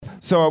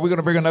So are we going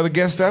to bring another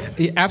guest up?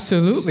 Yeah,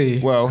 absolutely.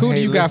 Well, who do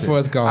you got listen, for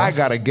us, Goss? I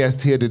got a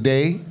guest here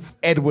today,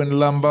 Edwin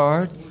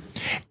Lombard.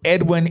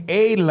 Edwin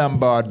A.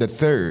 Lombard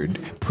III,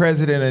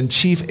 President and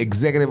Chief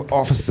Executive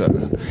Officer,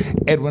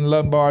 Edwin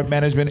Lombard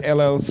Management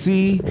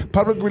LLC,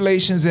 Public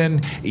Relations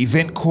and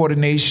Event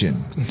Coordination.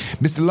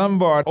 Mr.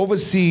 Lombard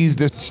oversees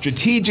the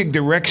strategic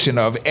direction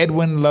of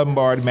Edwin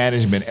Lombard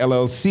Management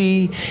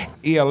LLC.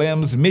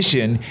 ELM's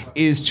mission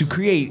is to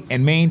create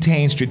and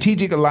maintain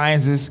strategic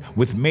alliances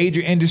with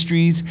major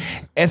industries,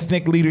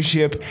 ethnic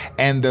leadership,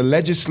 and the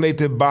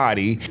legislative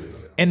body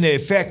in the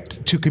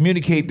effect to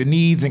communicate the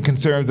needs and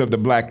concerns of the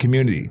Black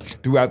community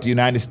throughout the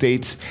United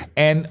States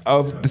and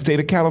of the state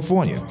of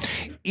California.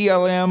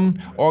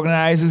 ELM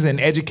organizes and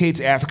educates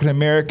African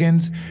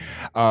Americans,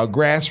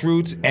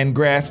 grassroots and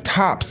grass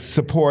tops,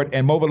 support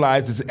and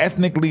mobilizes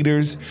ethnic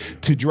leaders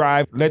to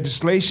drive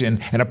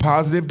legislation in a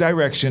positive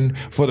direction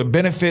for the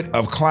benefit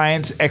of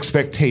clients'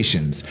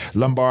 expectations.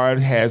 Lombard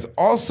has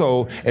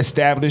also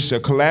established a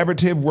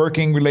collaborative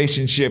working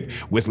relationship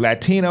with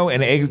Latino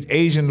and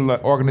Asian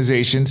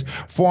organizations,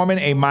 forming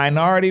a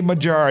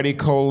minority-majority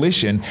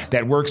coalition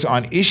that works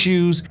on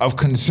issues of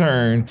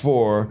concern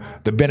for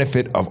the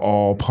benefit of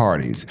all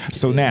parties.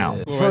 So now,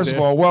 first of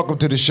all, welcome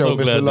to the show, So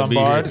glad Mr. to be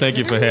Lombard. here. Thank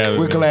you for having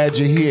me. We're glad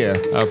you're here.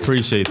 I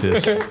appreciate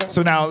this.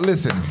 So now,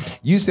 listen.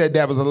 You said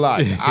that was a lot.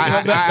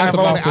 I've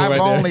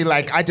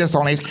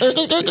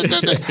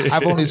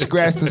only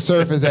scratched the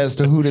surface as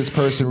to who this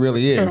person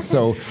really is.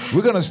 So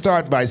we're going to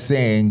start by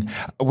saying,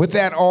 with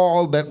that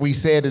all that we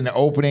said in the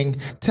opening,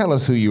 tell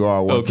us who you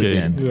are once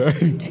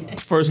again.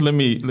 First, let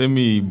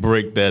me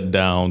break that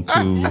down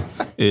to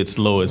its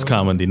lowest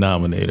common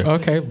denominator.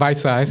 Okay, bite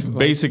size.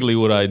 Basically,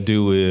 what I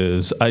do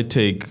is I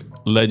take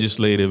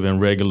legislative and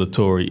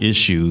regulatory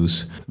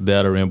issues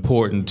that are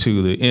important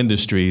to the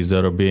industries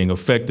that are being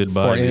affected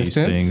by these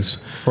things.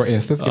 For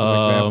instance, give us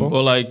an example.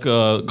 Well, like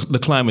the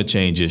climate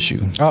change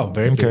issue. Oh,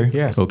 very good.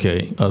 Yeah.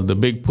 Okay. The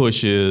big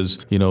push is,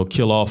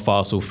 kill off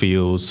fossil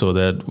fuels so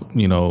that,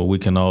 we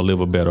can all live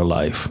a better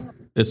life.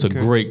 It's a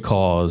great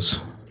cause.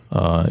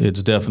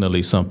 It's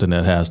definitely something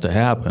that has to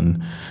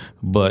happen.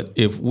 But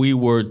if we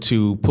were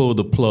to pull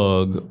the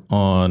plug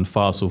on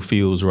fossil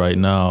fuels right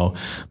now,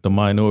 the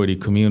minority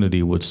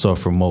community would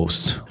suffer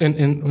most.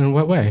 In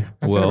what way?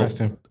 That's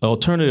interesting.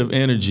 Alternative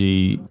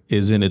energy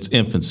is in its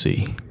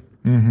infancy.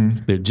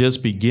 Mm-hmm. They're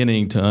just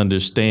beginning to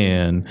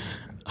understand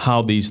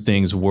how these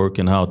things work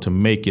and how to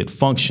make it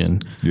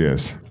function.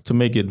 Yes. To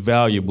make it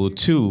valuable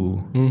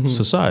to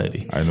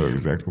society. I know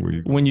exactly what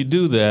you mean. When you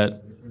do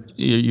that,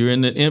 you're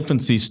in the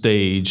infancy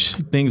stage.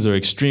 Things are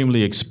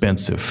extremely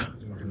expensive.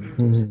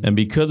 Mm-hmm. And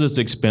because it's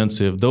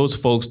expensive, those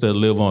folks that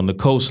live on the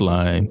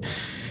coastline,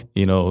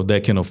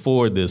 that can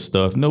afford this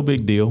stuff, no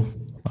big deal.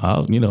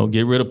 I'll,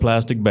 get rid of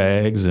plastic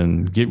bags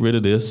and get rid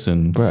of this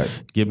and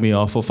get me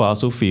off of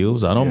fossil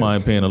fuels. I don't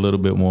mind paying a little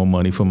bit more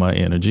money for my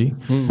energy.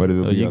 But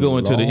you go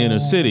into the inner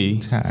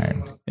city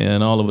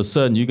and all of a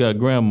sudden you got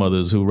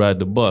grandmothers who ride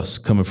the bus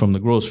coming from the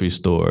grocery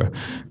store.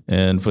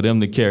 And for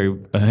them to carry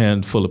a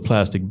handful of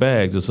plastic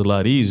bags, it's a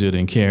lot easier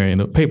than carrying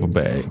a paper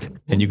bag.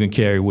 And you can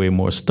carry way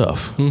more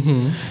stuff.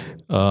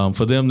 Mm-hmm.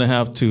 For them to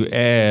have to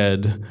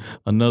add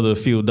another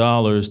few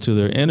dollars to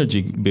their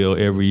energy bill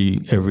every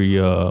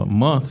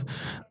month,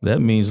 that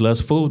means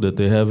less food that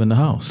they have in the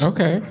house.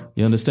 Okay.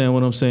 You understand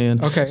what I'm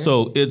saying? Okay.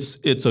 So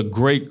it's a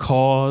great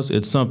cause.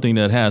 It's something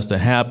that has to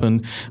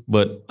happen.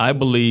 But I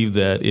believe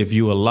that if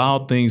you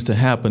allow things to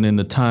happen in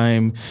the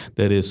time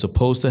that it's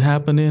supposed to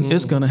happen in,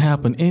 it's going to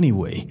happen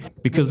anyway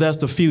because that's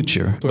the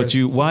future. But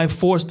why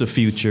force the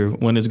future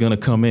when it's going to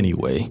come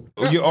anyway?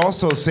 You're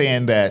also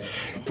saying that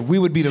we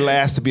would be the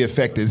last to be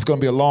affected. It's going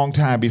to be a long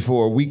time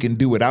before we can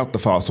do without the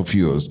fossil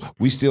fuels.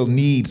 We still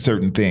need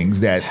certain things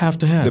that have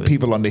to have the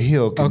people on the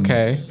hill can.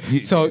 Okay.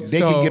 So they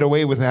can get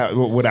away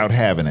without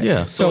having it.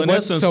 Yeah. So in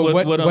essence,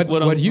 what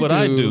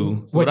I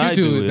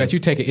do is that you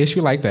take an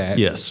issue like that.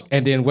 Yes.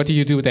 And then what do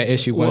you do with that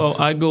issue? Well,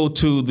 I go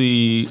to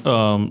the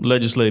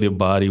legislative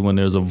body when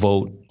there's a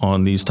vote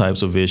on these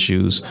types of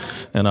issues,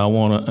 and I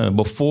want to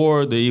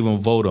before they even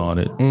vote on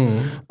it,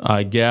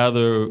 I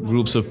gather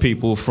groups of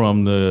people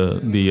from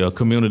the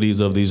communities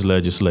of these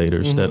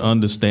legislators that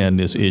understand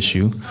this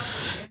issue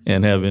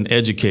and have been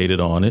educated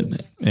on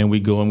it, and we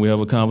go and we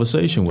have a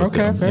conversation with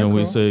them. And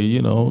we say,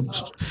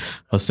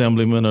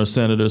 Assemblyman or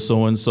Senator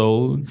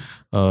so-and-so,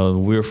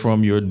 we're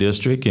from your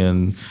district,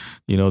 and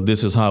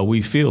this is how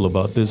we feel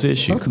about this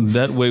issue. Okay.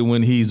 That way,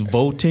 when he's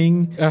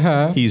voting,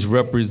 he's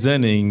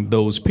representing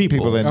those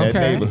people in that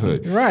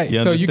neighborhood. Right.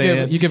 You so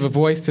understand? you give a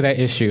voice to that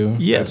issue.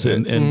 Yes,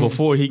 and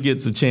before he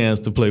gets a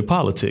chance to play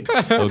politics.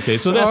 Okay,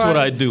 so that's what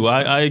I do.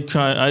 I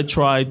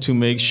try to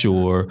make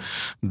sure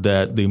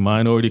that the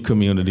minority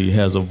community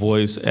has a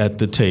voice at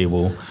the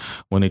table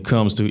when it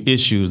comes to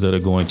issues that are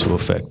going to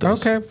affect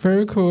us. Okay,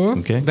 very cool.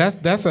 Okay,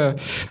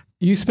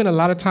 you spend a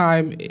lot of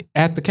time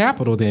at the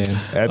Capitol then.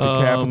 At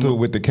the Capitol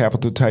with the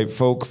Capitol type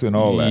folks and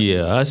all that.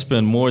 Yeah, I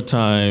spend more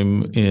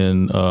time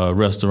in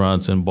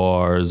restaurants and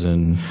bars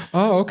and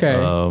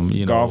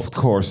golf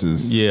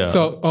courses. Yeah.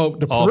 So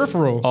the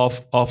peripheral.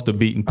 Off the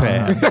beaten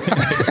path.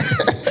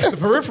 the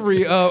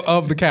periphery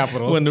of the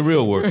Capitol. When the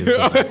real work is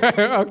done.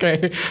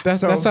 Okay, that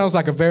sounds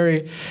like a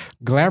very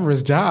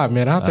glamorous job,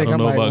 man. I don't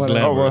know about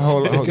glamorous.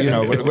 Oh, well,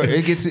 hold, but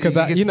it gets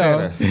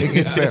better. It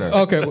gets better.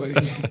 Okay,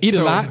 well, eat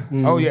a lot.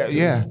 Oh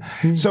yeah.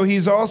 So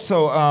he's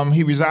also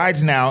he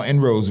resides now in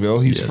Roseville.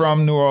 He's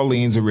from New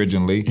Orleans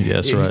originally.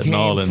 Yes, right. He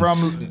came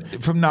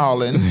from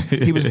Nolens.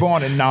 He was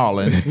born in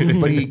Nolens,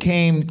 but he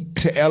came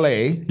to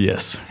L.A.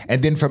 Yes.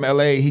 And then from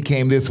L.A. he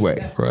came this way.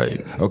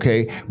 Right.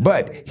 Okay,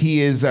 but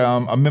he is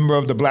a member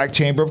of the Black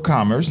Chamber of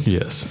Commerce.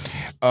 Yes.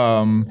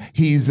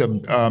 He's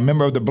a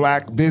member of the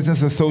Black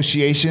Business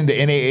Association, the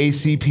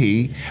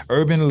NAACP,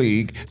 Urban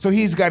League. So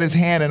he's got his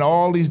hand in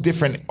all these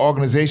different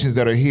organizations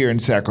that are here in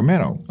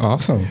Sacramento.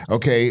 Awesome.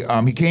 Okay.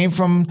 He came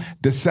from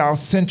the South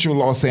Central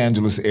Los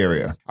Angeles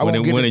area.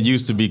 When it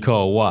used to be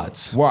called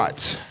Watts.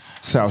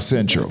 South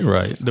Central.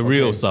 Right. The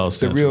real South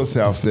Central. The real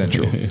South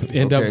Central.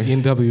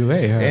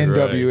 NWA. Huh?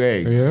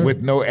 NWA. Right. Yeah.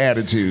 With no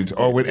attitudes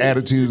or with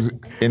attitudes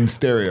in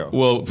stereo.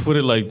 Well, put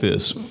it like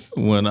this.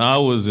 When I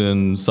was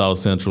in South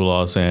Central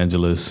Los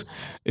Angeles,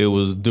 it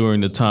was during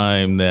the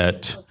time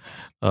that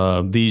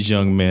these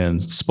young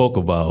men spoke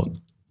about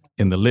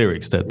in the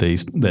lyrics that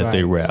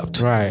they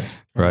rapped.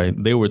 Right.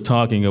 They were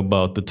talking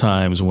about the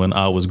times when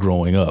I was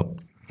growing up.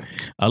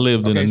 I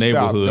lived in a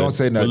neighborhood. Don't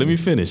say nothing. But let me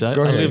finish. I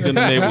lived in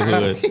a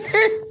neighborhood.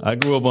 I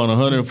grew up on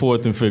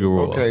 104th and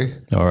Figueroa. Okay.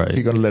 All right.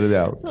 He's going to let it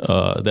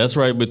out. That's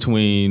right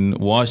between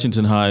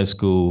Washington High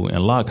School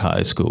and Locke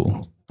High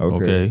School.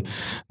 Okay.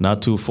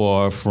 Not too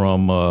far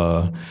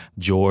from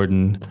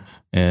Jordan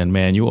and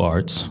Manual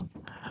Arts.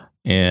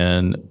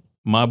 And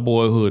my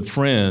boyhood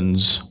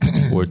friends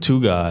were two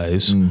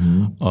guys.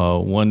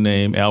 One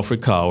named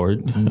Alfred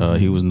Coward.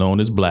 He was known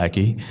as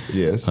Blackie.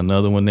 Yes.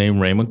 Another one named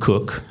Raymond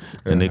Cook.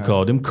 And they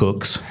called him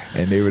Cooks.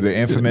 And they were the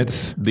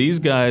infamous. These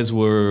guys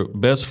were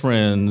best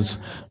friends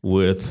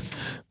with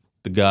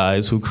the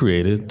guys who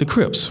created the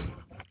Crips.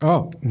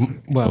 Oh,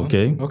 well.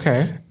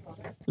 Okay.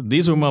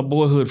 These were my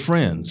boyhood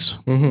friends.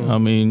 I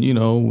mean,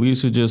 we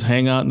used to just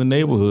hang out in the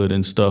neighborhood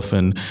and stuff.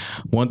 And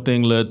one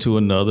thing led to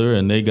another,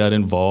 and they got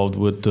involved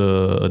with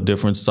a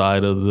different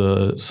side of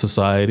the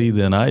society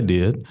than I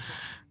did.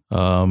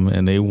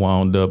 And they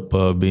wound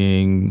up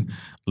being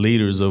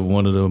leaders of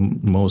one of the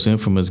most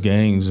infamous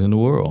gangs in the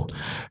world.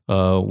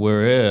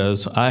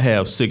 Whereas I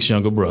have 6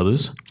 younger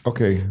brothers.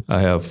 Okay.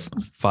 I have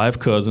 5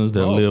 cousins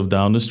that live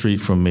down the street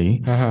from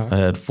me. I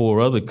had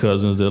 4 other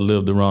cousins that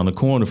lived around the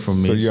corner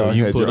from me. So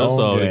you put us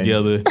all gang.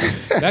 together.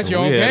 That's your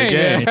own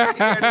gang.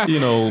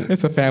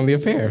 It's a family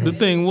affair. The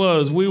thing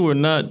was, we were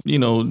not,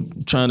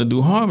 trying to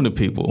do harm to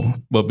people,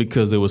 but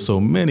because there were so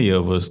many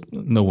of us,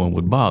 no one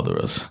would bother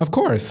us. Of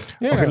course.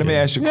 Yeah. Okay, let me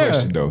ask you a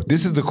question, though.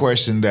 This is the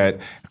question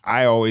that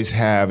I always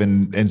have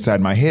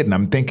inside my head, and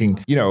I'm thinking,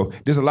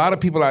 there's a lot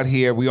of people out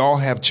here. We all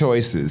have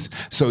choices.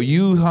 So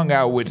you hung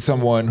out with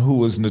someone who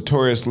was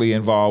notoriously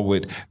involved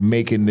with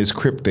making this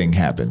Crip thing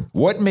happen.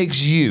 What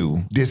makes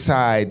you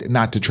decide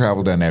not to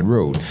travel down that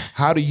road?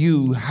 How do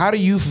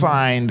you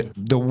find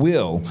the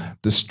will,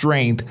 the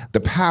strength,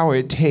 the power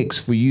it takes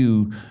for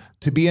you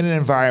to be in an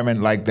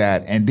environment like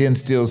that and then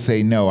still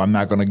say, no, I'm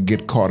not going to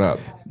get caught up?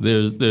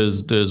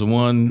 There's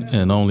one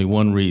and only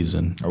one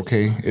reason.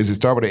 Okay. Is it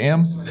start with an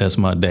M? That's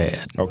my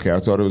dad. Okay, I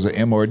thought it was an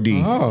M or a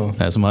D. Oh.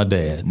 That's my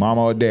dad.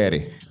 Mama or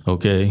daddy?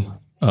 Okay.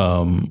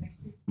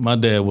 My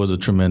dad was a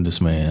tremendous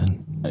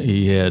man.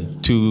 He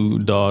had 2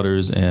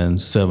 daughters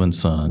and 7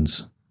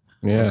 sons.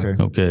 Yeah.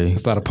 Okay.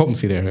 There's a lot of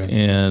potency there.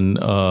 And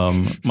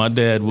my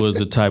dad was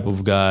the type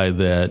of guy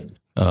that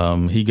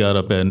he got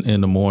up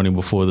in the morning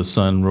before the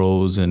sun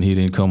rose, and he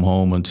didn't come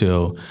home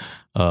until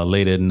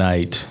late at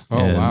night.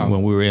 Wow.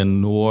 When we were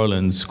in New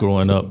Orleans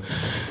growing up,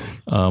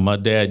 my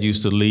dad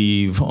used to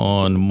leave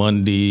on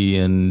Monday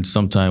and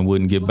sometimes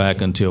wouldn't get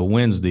back until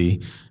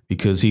Wednesday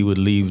because he would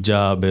leave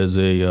job as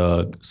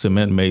a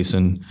cement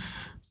mason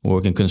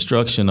working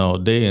construction all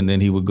day, and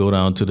then he would go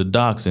down to the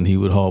docks and he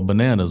would haul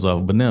bananas off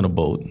a banana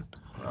boat.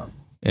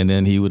 And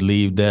then he would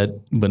leave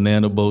that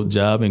banana boat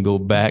job and go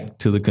back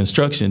to the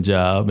construction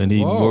job, and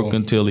he'd work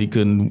until he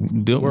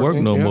couldn't work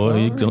no more.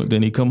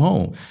 Then he'd come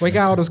home. Well, he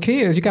got all those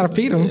kids. You got to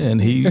feed them.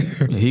 And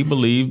he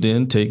believed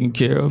in taking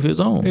care of his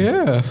own.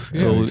 Yeah.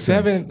 So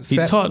he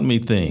taught me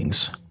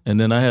things. And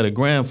then I had a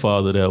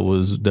grandfather that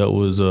was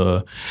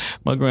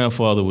my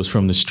grandfather was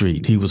from the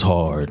street. He was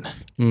hard.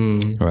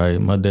 Right.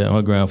 My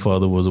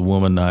grandfather was a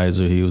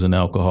womanizer. He was an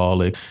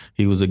alcoholic.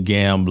 He was a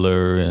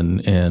gambler,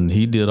 and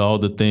he did all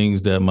the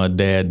things that my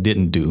dad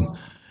didn't do.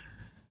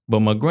 But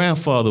my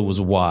grandfather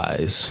was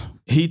wise.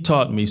 He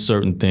taught me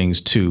certain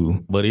things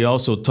too, but he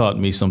also taught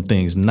me some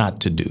things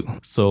not to do.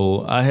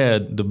 So I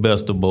had the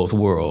best of both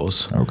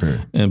worlds. Okay.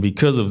 And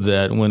because of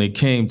that, when it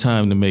came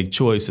time to make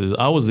choices,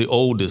 I was the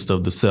oldest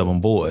of the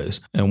 7 boys.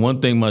 And one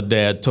thing my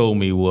dad told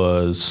me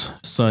was,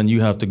 son,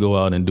 you have to go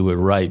out and do it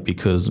right,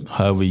 because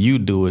however you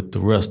do it,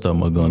 the rest of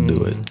them are going to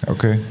do it.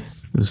 Okay.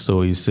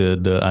 So he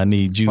said, I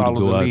need you to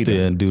go out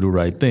there and do the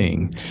right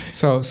thing.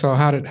 So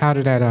how did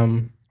that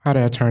How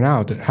did that turn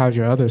out? How did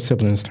your other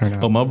siblings turn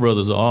out? Oh, my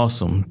brothers are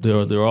awesome.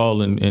 They're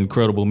all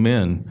incredible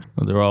men.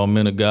 They're all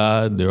men of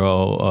God. They're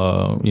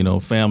all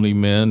family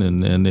men,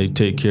 and they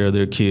take care of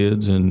their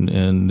kids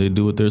and they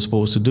do what they're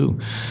supposed to do.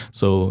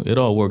 So it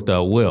all worked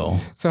out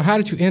well. So how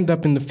did you end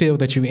up in the field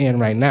that you're in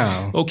right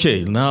now?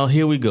 Okay, now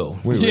here we go.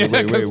 Wait.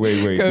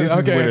 This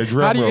is where the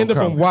drum How do you roll end up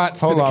from Watts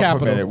to the Capitol? Hold on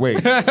for a minute.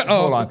 Wait,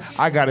 hold on.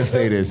 I got to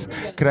say this.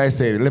 Could I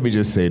say it? Let me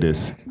just say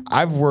this.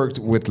 I've worked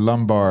with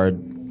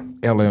Lombard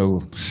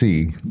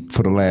LLC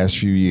for the last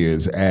few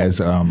years as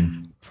a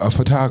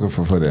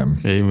photographer for them.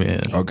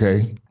 Amen.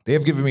 Okay? They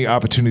have given me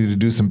opportunity to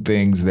do some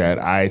things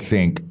that I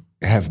think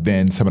have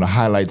been some of the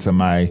highlights of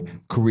my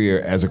career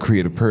as a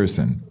creative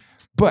person.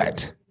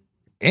 But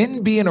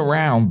in being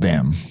around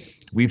them,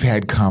 we've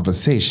had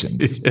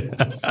conversations.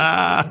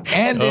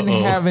 And in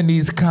having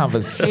these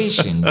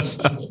conversations,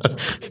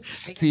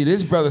 see,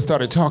 this brother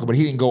started talking, but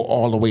he didn't go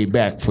all the way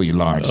back for you,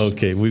 Lawrence.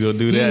 Okay, we're going to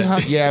do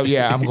that.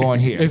 Yeah, I'm going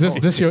here. Is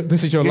this your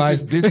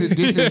life? This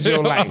is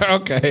your life.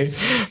 Okay.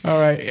 All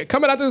right.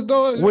 Coming out this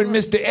door. When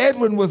Mr.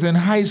 Edwin was in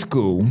high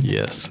school,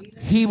 Yes.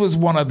 he was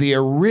one of the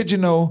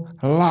original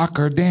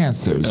locker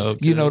dancers.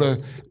 Okay. You know,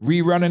 the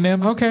rerunning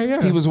them? Okay,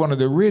 yeah. He was one of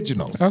the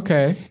originals.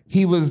 Okay.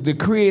 He was the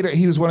creator.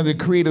 He was one of the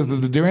creators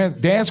of the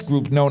dance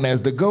group known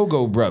as the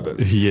Go-Go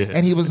Brothers. Yeah.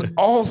 And he was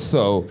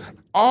also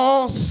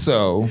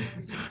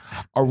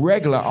a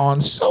regular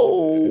on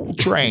Soul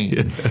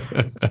Train.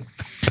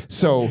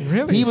 So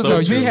Really? he was So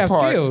a you big have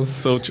part. skills.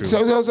 So true. So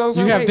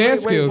You have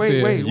dance skills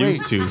then. Wait.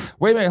 Used to.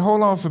 Wait a minute,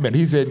 hold on for a minute.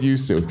 He said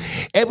used to.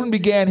 Edwin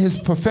began his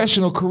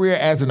professional career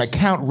as an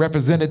account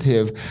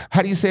representative.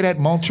 How do you say that?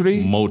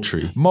 Moultrie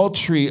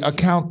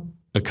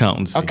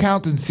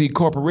Accountancy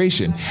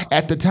Corporation.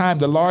 At the time,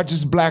 the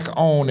largest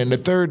black-owned and the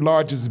third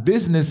largest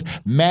business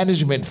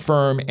management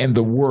firm in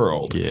the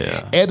world.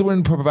 Yeah.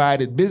 Edwin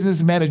provided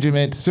business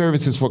management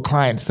services for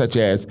clients such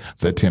as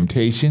The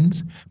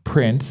Temptations,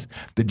 Prince,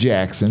 The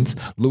Jacksons,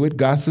 Louis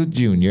Gossett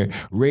Jr.,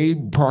 Ray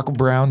Parker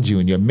Brown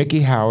Jr., Mickey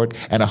Howard,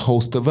 and a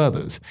host of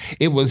others.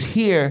 It was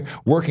here,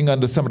 working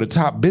under some of the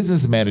top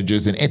business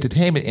managers in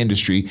entertainment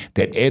industry,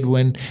 that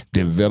Edwin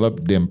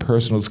developed them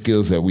personal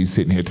skills that we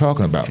sitting here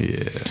talking about.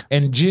 Yeah.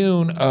 In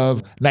June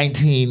of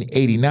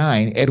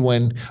 1989,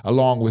 Edwin,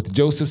 along with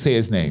Joseph, say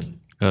his name,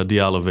 De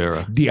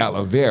Oliveira,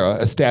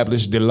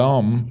 established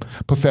DeLome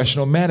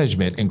Professional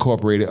Management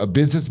Incorporated, a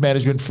business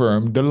management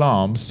firm.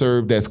 DeLome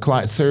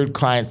served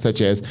clients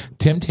such as The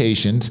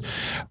Temptations,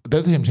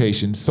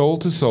 Soul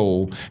to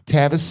Soul,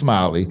 Tavis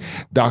Smiley,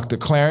 Dr.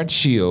 Clarence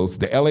Shields,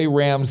 the LA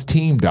Rams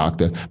team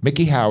doctor,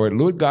 Mickey Howard,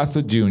 Louis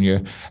Gossett Jr.,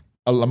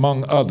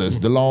 among others.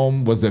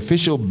 DeLome was the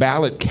official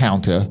ballot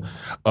counter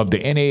of the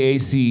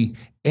NAAC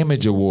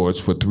Image Awards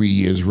for 3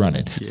 years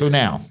running. Yeah. So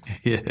now,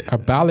 a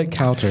ballot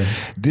counter.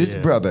 This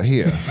brother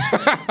here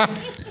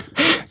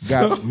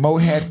got more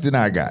hats than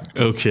I got.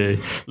 Okay.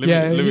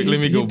 Let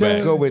me go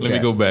back. Let me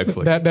go back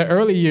for you. That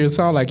early years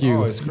sound like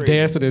you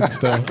dancing and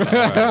stuff.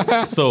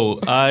 Right. So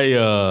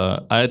I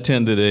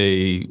attended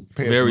a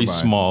very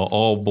small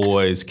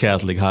all-boys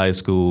Catholic high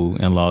school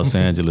in Los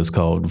Angeles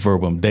called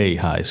Verbum Dei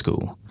High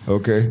School.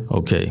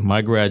 Okay.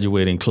 My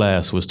graduating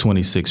class was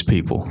 26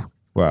 people.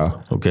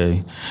 Wow.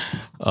 Okay.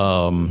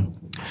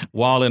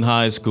 While in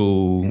high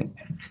school,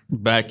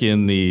 back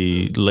in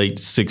the late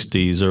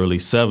 60s, early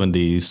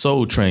 70s,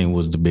 Soul Train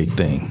was the big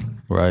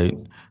thing, right?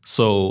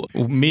 So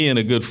me and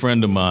a good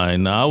friend of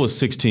mine, now I was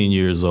 16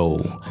 years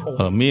old,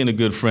 me and a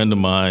good friend of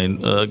mine,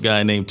 a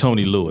guy named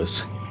Tony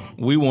Lewis,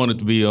 we wanted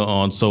to be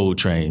on Soul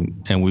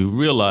Train, and we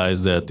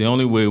realized that the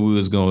only way we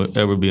was going to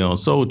ever be on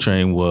Soul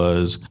Train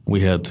was we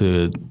had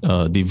to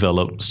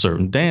develop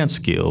certain dance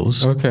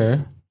skills.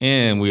 Okay.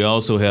 And we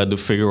also had to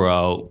figure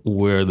out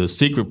where the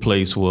secret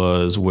place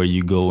was where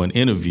you go and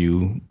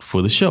interview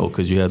for the show,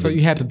 because you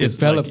had to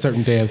develop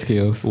certain dance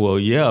skills. Well,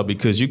 yeah,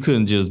 because you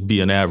couldn't just be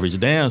an average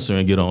dancer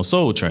and get on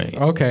Soul Train.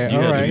 Okay, you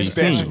all had to be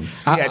seen. You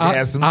had to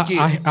have some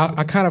skills.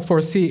 I kind of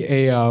foresee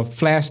a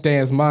flash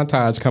dance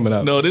montage coming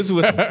up. No, this is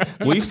what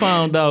we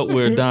found out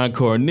where Don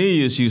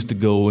Cornelius used to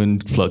go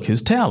and pluck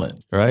his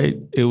talent, right?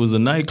 It was a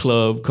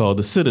nightclub called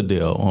the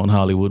Citadel on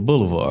Hollywood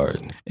Boulevard,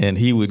 and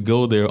he would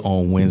go there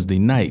on Wednesday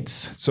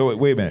nights. So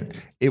wait a minute.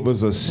 It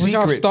was a secret.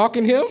 Was y'all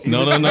stalking him?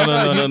 No.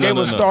 They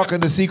were stalking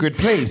the secret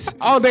place.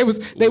 Oh, they was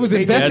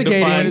investigating. Had to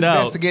find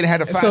out. Had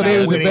to find out. So they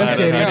was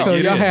investigating. So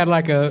y'all had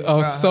like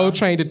a Soul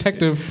Train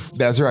detective.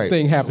 That's right.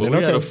 Thing happening. Well,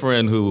 we had a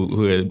friend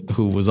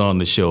who was on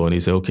the show, and he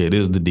said, "Okay,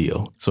 this is the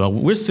deal." So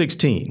we're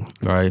 16,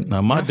 right?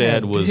 Now my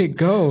dad was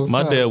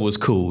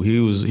cool.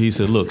 He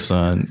said, "Look,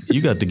 son,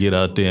 you got to get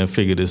out there and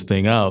figure this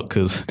thing out,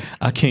 because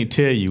I can't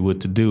tell you what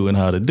to do and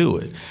how to do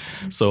it."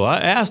 So I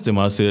asked him,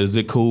 I said, "Is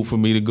it cool for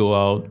me to go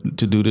out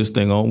to do this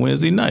thing on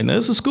Wednesday night?" Now,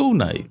 it's a school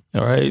night,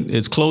 all right?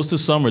 It's close to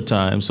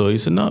summertime. So he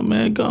said, "No,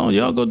 man, go on.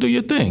 Y'all go do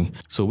your thing."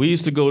 So we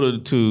used to go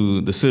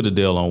to the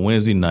Citadel on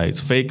Wednesday nights,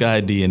 fake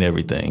ID and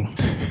everything.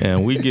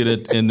 And we get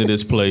into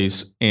this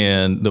place.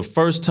 And the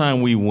first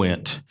time we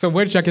went. So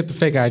where did y'all get the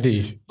fake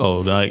ID?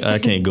 Oh, I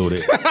can't go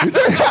there.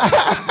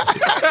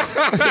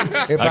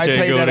 If I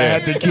tell you that, I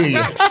have to kill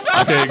you.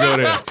 I can't go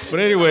there. But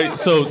anyway,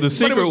 so the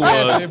secret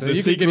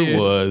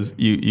was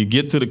you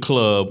get to the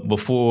club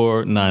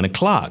before 9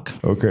 o'clock.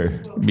 Okay.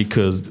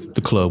 Because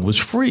the club was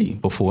free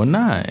before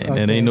 9.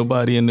 Okay. And ain't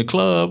nobody in the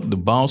club. The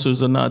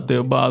bouncers are not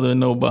there bothering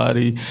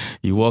nobody.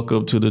 You walk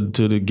up to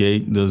the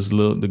gate. There's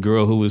the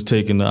girl who was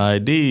taking the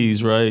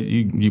IDs, right?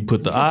 You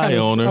put the eye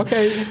on her.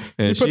 Okay.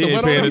 And she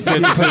ain't paying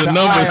attention to the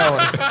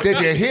numbers. Did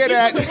you hear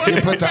that?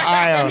 You put the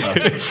eye on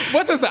her.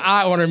 What does the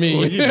eye on her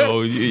mean?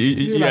 Well,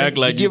 you act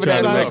like you're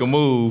trying to make a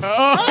move.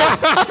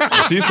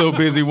 She's so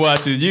busy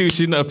watching you,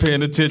 she's not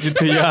paying attention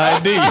to your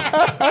ID.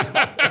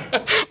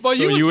 But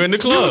so you in the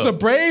club. You was a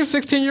brave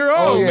 16-year-old.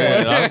 Oh,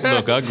 yeah.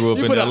 Man. I grew up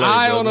in Put LA. An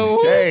eye on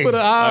her. Hey, put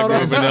an eye on her.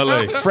 I grew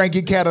up in LA.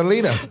 Frankie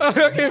Catalina.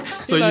 Okay.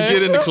 So you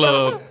get in the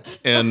club.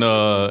 And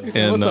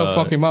what's up,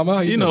 funky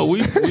mama? You know,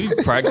 we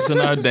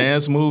practicing our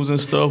dance moves and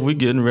stuff. We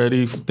getting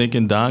ready,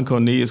 thinking Don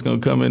Cornelius gonna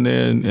come in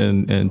there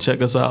and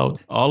check us out.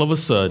 All of a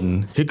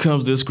sudden, here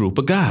comes this group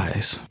of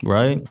guys,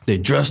 right? They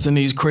dressed in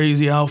these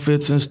crazy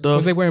outfits and stuff.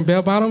 Was they wearing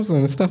bell bottoms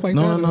and stuff like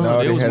that?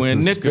 No, they was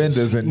wearing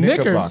knickers. And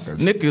knickerbockers.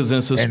 Knickers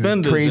and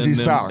suspenders. And crazy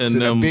socks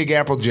and them big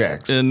Apple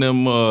Jacks. And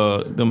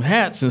them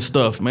hats and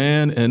stuff,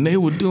 man. And they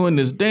were doing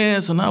this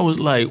dance, and I was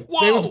like,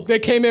 whoa. They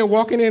came in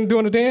walking in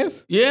doing the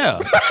dance? Yeah.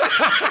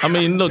 I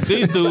mean, look,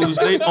 these dudes,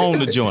 they own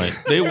the joint.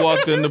 They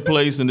walked in the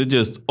place and it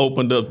just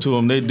opened up to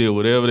them. They did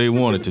whatever they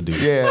wanted to do.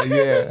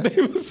 Yeah.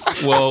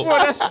 Well,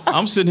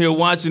 I'm sitting here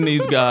watching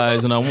these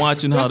guys and I'm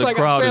watching how the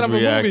crowd is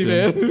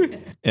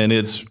reacting. And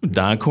it's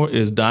Don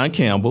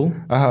Campbell.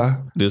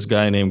 This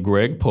guy named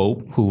Greg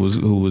Pope, who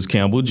was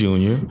Campbell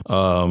Jr.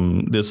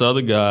 This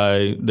other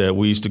guy that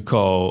we used to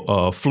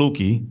call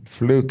Fluky.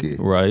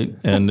 Right?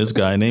 And this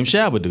guy named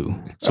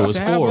Shabadoo. So it's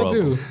four of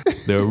them.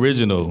 The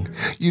original.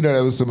 You know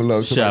that was some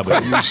love.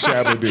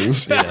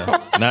 Shabadoo. Yeah.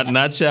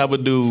 Not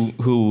Shabadoo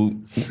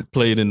who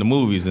played in the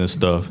movies and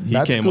stuff.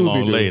 He came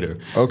along later.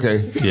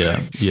 Okay.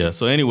 Yeah.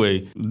 So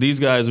anyway, these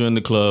guys are in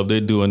the club, they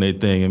doing their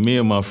thing, and me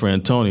and my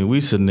friend Tony, we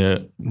sitting there,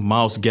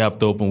 mouths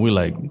gapped open, we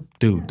like,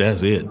 dude,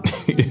 that's it.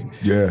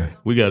 Yeah.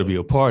 We got to be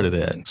a part of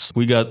that. So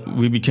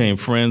we became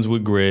friends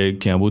with Greg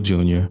Campbell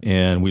Jr.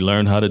 and we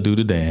learned how to do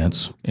the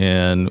dance.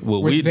 And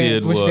which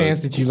dance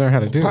did you learn how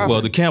to do?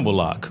 Well, the Campbell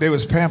lock. There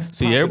was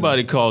See,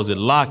 everybody calls it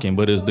locking,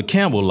 but it's the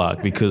Campbell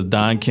lock because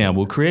Don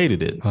Campbell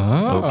created it.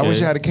 Oh. Okay? I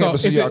wish I had a Campbell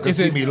so y'all could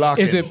see me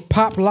locking. Is it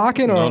pop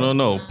locking or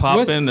no?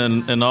 Popping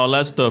and all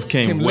that stuff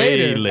came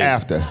way late.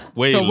 After.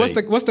 Way late.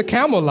 So what's the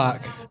Campbell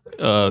lock?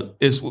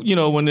 It's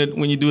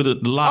when you do the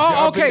lock.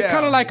 Oh, okay,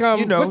 kind of like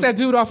what's that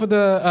dude off of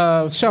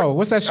the show?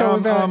 What's that show?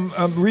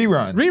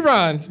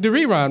 Rerun. The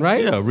rerun,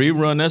 right? Yeah,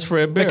 Rerun. That's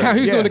Fred Barry.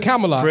 He was doing the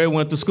Camel lock. Fred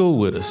went to school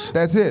with us.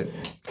 That's it.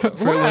 Fred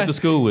went to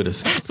school with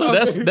us. So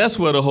that's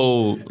where the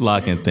whole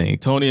locking thing.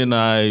 Tony and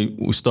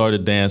we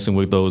started dancing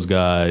with those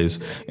guys,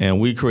 and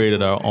we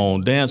created our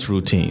own dance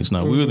routines.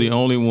 Now we were the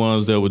only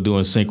ones that were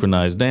doing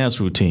synchronized dance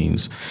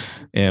routines.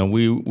 And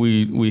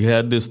we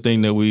had this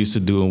thing that we used to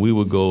do, and we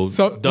would go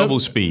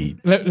double speed.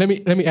 Let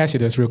me ask you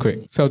this real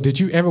quick. So, did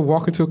you ever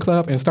walk into a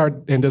club and start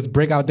and just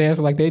break out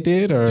dancing like they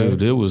did, or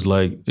dude, it was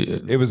like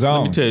it was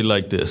on. Let me tell you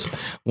like this: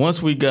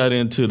 once we got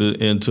into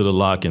the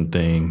locking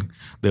thing,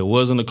 there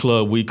wasn't a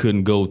club we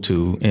couldn't go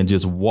to and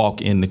just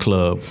walk in the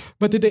club.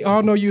 But did they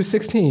all know you were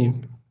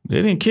 16?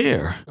 They didn't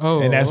care.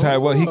 Oh, and that's how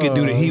it was. He could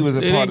do that. He was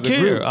a part of the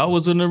group. I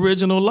was an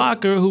original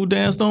locker who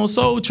danced on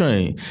Soul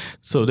Train.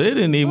 So they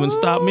didn't even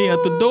stop me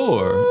at the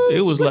door.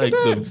 It was like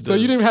so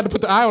you didn't even have to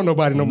put the eye on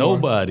nobody no more?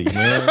 Nobody,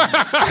 man.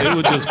 They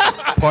would just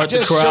part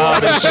the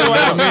crowd and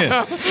let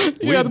them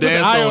in. We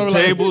danced on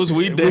tables.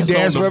 We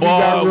danced on the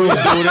bar. We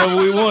would do whatever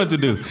we wanted to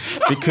do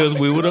because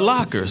we were the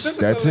lockers.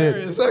 That's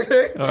it.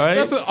 Okay. All right.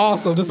 That's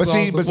awesome. But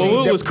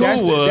what was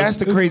cool that's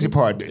the crazy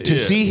part. To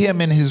see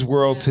him in his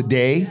world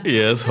today.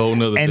 Yeah, it's a whole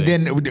nother thing. And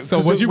then, so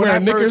was you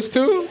wearing knickers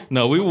too?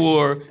 No, we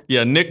wore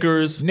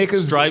knickers,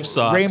 striped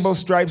socks, rainbow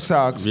striped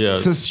socks,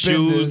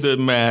 shoes that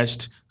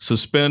matched,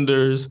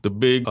 suspenders, the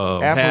big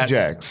Apple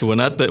Jacks. Well,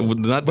 not the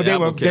but they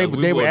Apple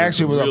were they were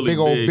actually a big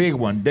old big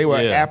one. They were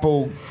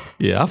Apple.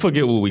 Yeah, I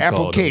forget what we called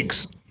Apple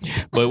cakes.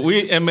 But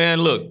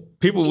look,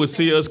 people would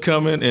see us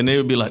coming and they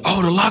would be like,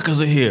 "Oh, the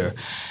lockers are here."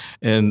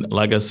 And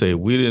like I said,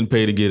 we didn't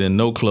pay to get in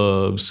no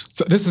clubs.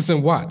 So this is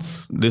in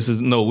Watts? We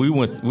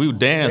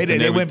danced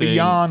they went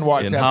beyond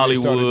Watts in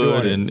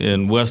Hollywood and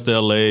in West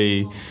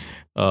LA,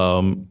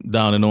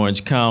 down in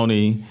Orange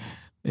County.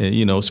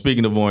 And,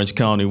 speaking of Orange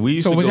County, we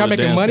used to go to dance contests. So was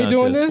y'all making money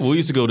doing this? We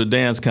used to go to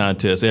dance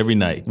contests every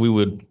night. We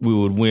would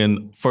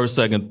win first,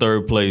 second,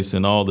 third place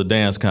in all the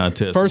dance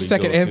contests. First,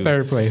 second, and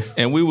third place.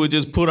 And we would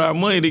just put our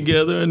money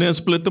together and then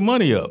split the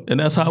money up. And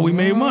that's how we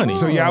made money.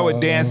 So y'all would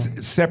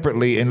dance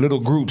separately in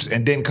little groups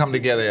and then come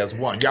together as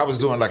one. Y'all was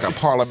doing like a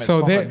parliament.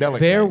 So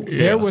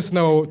there was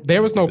no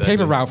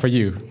paper route for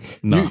you.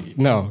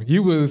 No.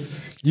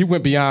 You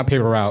went beyond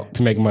paper route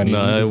to make money.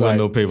 No, it wasn't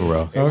no paper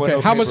route.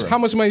 Okay. How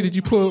much money did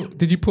you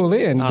pull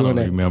in? I don't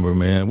remember,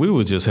 man. We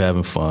were just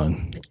having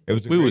fun. It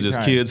was a We were great just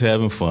time. kids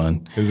having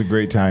fun. It was a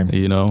great time.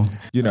 You know.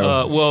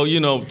 Well,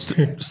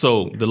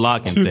 So the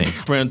locking thing.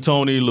 Friend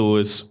Tony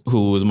Lewis,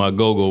 who was my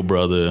go-go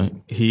brother,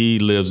 he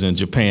lives in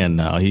Japan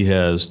now. He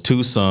has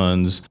 2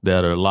 sons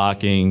that are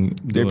locking,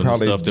 They're doing the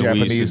probably stuff that we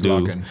Japanese used to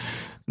do. locking.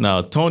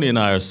 Now Tony and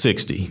I are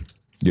 60.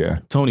 Yeah.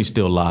 Tony's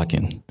still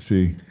locking.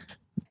 See.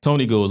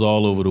 Tony goes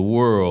all over the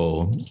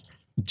world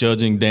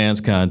judging dance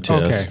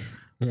contests,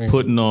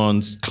 putting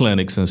on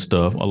clinics and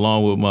stuff,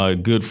 along with my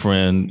good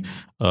friend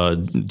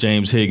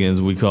James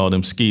Higgins. We called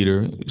him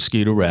Skeeter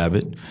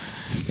Rabbit.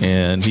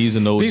 And he's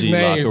an OG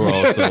locker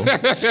also.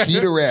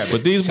 Skeeter Rabbit.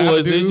 But these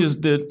boys,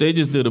 they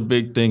just did a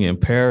big thing in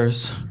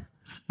Paris.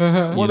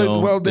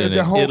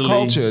 The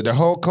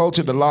whole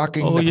culture, the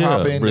locking, the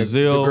popping,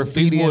 Brazil, the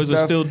graffiti these boys and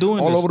stuff. are still doing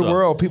all this over the stuff.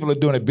 world, people are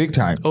doing it big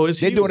time. Oh, it's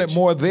They're doing it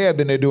more there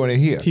than they're doing it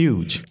here.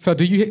 Huge. So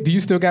do you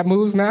still got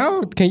moves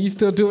now? Can you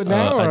still do it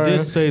now? I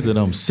did say that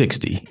I'm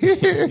 60.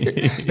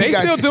 They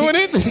still doing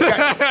it?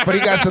 But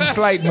he got some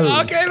slight moves.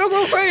 Okay, that's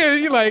what I'm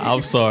saying. You like?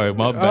 I'm sorry,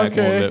 my back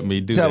won't let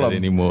me do Tell that him.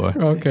 anymore.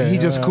 Okay. He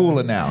just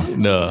cooler now.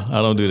 No,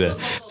 I don't do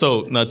that.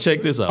 So now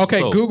check this out.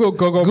 Okay, So, Google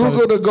Google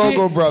the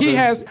Go-Go Brothers. He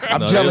has.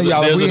 I'm telling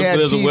y'all, there's we had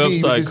there's TV. a you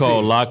website can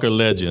called see. Locker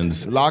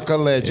Legends. Locker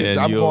Legends. And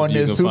I'm going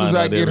there you as can soon as find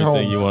I out get everything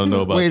home. you wanna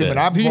know about Wait a that.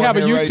 minute. I'm Do you going have a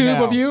there right YouTube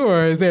now. of you,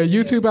 or is there a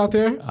YouTube out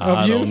there of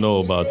I you? don't know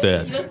about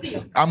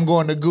that. I'm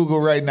going to Google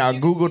right now.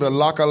 Google the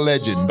Locker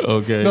Legends.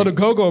 Okay. No, the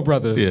Go-Go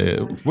Brothers. Yeah.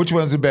 Which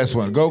one's the best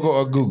one? Google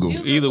or Google?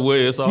 Either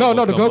way, it's all No,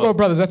 gonna the come Go-Go up.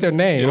 Brothers. That's their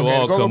name. It'll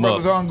all Go-Go come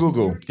Brothers up. on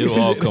Google. It'll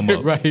all come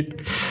up. Right.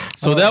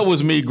 So that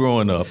was me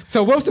growing up.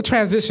 So what was the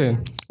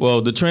transition?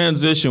 Well, the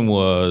transition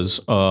was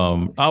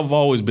I've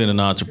always been an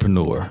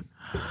entrepreneur.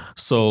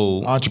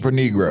 So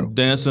Entrepreneur.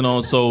 dancing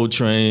on Soul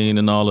Train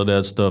and all of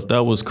that stuff,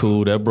 that was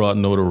cool. That brought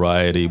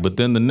notoriety. But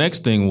then the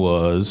next thing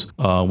was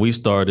we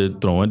started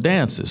throwing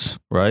dances,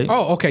 right?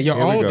 Oh, okay. Your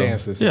Here we own go.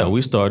 dances. Yeah,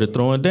 we started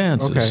throwing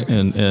dances Okay.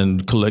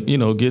 and collect,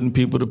 getting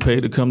people to pay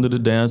to come to the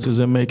dances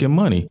and making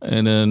money.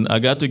 And then I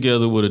got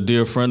together with a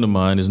dear friend of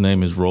mine. His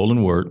name is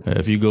Roland Wirt.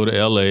 If you go to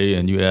LA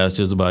and you ask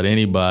just about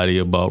anybody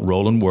about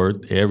Roland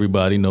Wirt,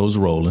 everybody knows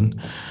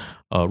Roland.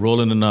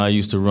 Roland and I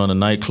used to run a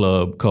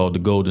nightclub called the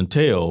Golden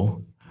Tail.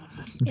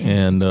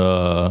 And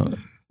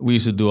we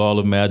used to do all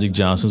of Magic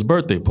Johnson's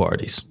birthday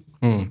parties.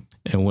 And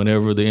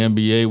whenever the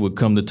NBA would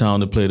come to town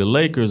to play the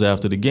Lakers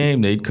after the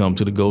game, they'd come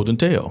to the Golden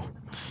Tail.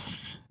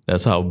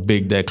 That's how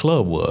big that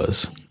club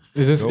was.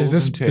 Is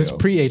this Tail.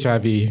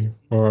 pre-HIV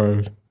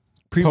or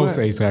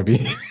post-HIV?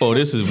 Oh,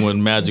 this is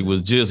when Magic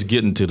was just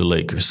getting to the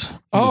Lakers. He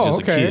Oh, was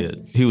just okay. a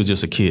kid. He was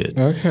just a kid.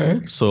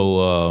 Okay.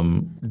 So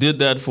did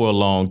that for a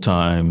long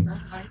time.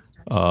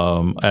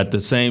 At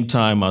the same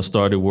time, I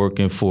started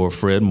working for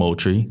Fred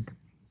Moultrie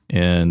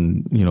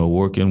and,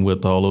 working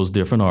with all those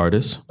different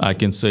artists. I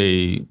can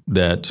say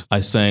that I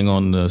sang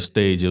on the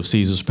stage of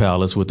Caesar's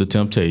Palace with the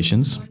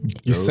Temptations.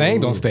 You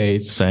sang on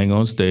stage. Sang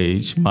on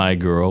stage, My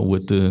Girl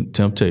with the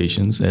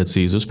Temptations at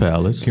Caesar's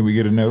Palace. Can we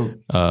get a note?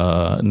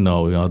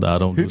 No, I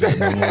don't do that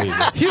no more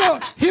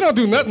either. He don't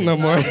do nothing no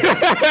more.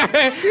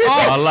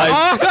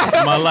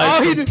 My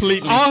life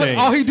completely changed.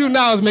 All he do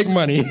now is make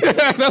money.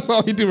 That's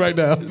all he do right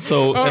now.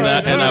 So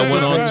I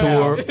went on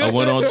tour. I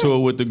went on tour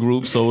with the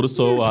group Soul to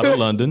Soul out of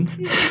London.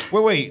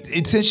 Wait.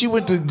 Since you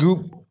went to the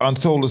group on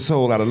Soul to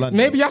Soul out of London,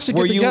 Maybe y'all should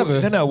get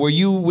together. No. Were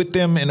you with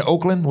them in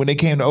Oakland when they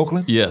came to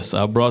Oakland? Yes,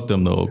 I brought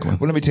them to Oakland.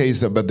 Well, let me tell you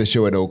something about the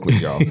show at Oakland,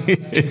 y'all.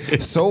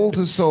 Soul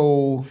to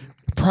Soul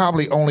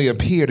probably only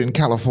appeared in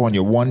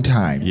California one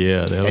time.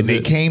 Yeah, that was and they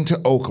it. came to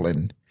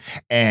Oakland.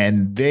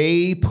 And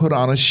they put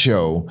on a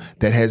show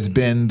that has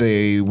been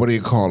what do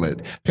you call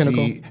it?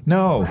 Pinnacle?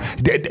 No,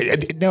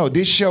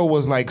 this show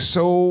was like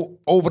so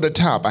over the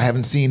top. I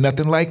haven't seen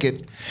nothing like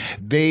it.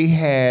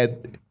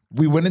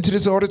 We went into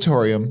this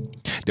auditorium.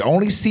 The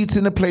only seats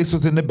in the place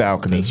was in the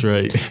balcony. That's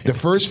right. The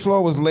first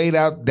floor was laid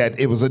out that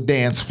it was a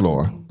dance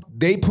floor.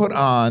 They put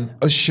on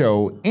a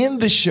show. In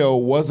the show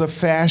was a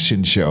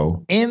fashion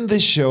show. In the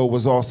show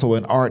was also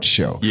an art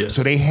show. Yes.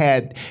 So they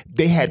had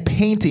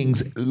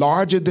paintings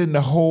larger than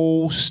the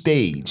whole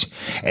stage.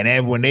 And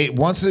then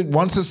once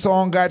the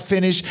song got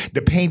finished,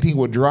 the painting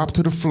would drop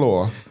to the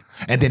floor,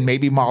 and then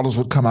maybe models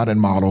would come out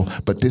and model.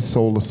 But this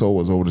Soul to Soul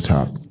was over the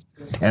top.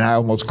 And I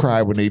almost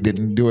cried when they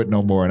didn't do it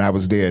no more. And I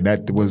was there. And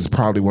that was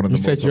probably one of the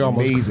most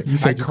amazing.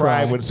 I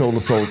cried when Soul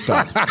to Soul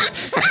stopped.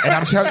 And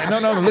I'm telling you,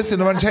 no,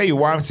 listen, I'm going to tell you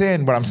why I'm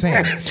saying what I'm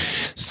saying.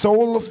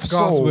 Soul of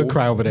Soul. would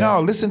cry over that.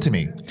 No, listen to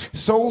me.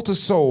 Soul to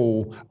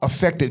Soul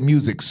affected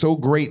music so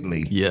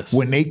greatly Yes.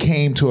 when they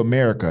came to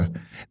America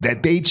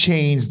that they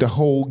changed the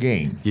whole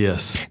game.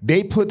 Yes.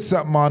 They put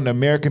something on the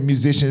American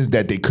musicians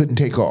that they couldn't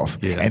take off.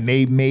 Yeah. And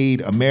they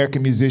made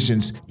American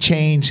musicians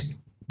change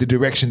the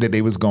direction that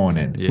they was going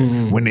in. Yeah.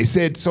 Mhm. When they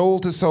said Soul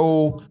to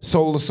Soul,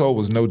 Soul to Soul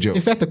was no joke.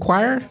 Is that the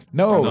choir?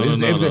 No. No. What's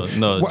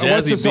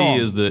the Jazzy song?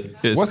 B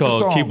it's What's the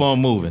called song? Keep On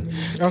Moving.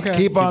 Okay.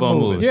 Keep on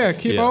moving. Yeah,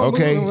 keep Yeah. on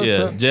Okay. moving. What's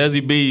Yeah, up?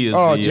 Jazzy B is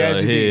Oh, the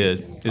Jazzy B.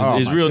 head. Oh,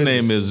 His my real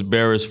goodness. name is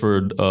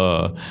Beresford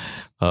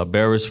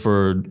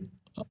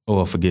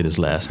I forget his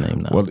last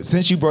name now. Well,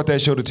 since you brought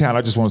that show to town,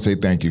 I just want to say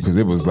thank you because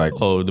it was like,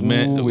 Oh, the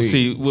man. ooh-wee.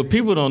 See, what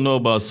people don't know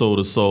about Soul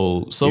to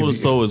Soul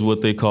is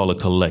what they call a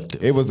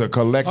collective. It was a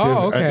collective.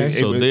 Oh, okay.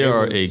 So they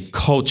are a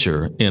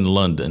culture in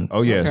London.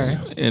 Oh, yes.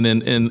 Okay. And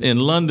in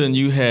London,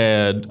 you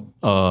had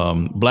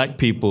black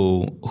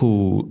people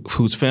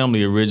whose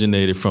family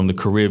originated from the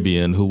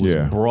Caribbean, who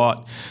was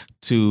brought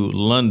to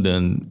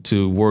London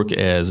to work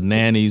as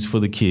nannies for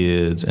the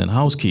kids and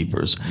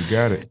housekeepers. You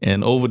got it.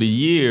 And over the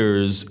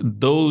years,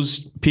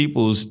 those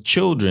people's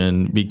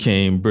children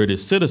became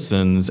British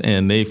citizens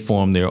and they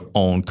formed their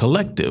own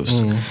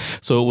collectives.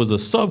 So it was a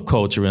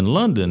subculture in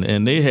London,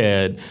 and they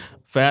had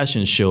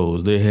fashion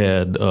shows, they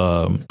had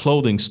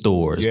clothing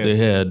stores, they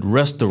had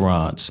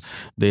restaurants,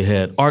 they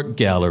had art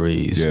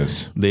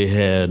galleries, they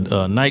had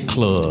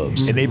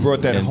nightclubs. And they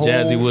brought that and whole...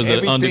 Jazzy was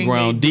an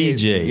underground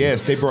DJ.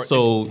 Yes, they brought...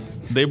 So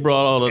they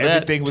brought all of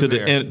that to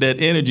that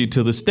energy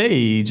to the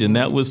stage, and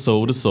that was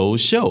Soul to Soul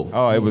show.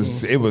 Oh, it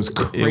was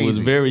crazy. It was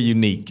very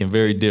unique and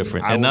very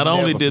different. And not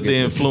only did they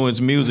influence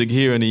music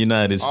here in the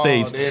United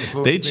States,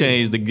 they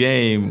changed the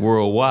game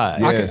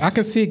worldwide. Yes. I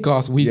can see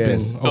Goss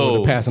weeping over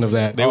the passing of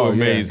that. They were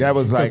amazing. That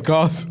was like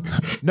Goss.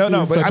 No,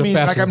 but I mean,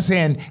 like I'm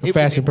saying,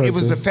 it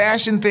was the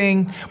fashion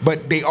thing,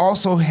 but they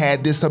also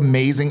had this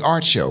amazing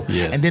art show.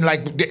 Yeah. And then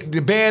like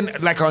the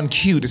band, like on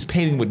cue, this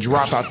painting would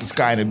drop out the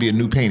sky and it'd be a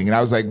new painting. And I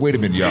was like, wait a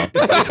minute, y'all.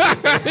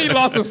 He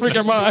lost his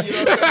freaking mind.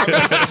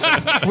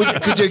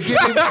 Could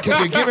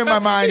you give him my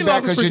mind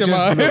back? Because you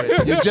just blew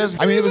it. You just,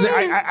 I mean, it was.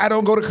 I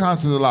don't go to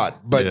concerts a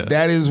lot, but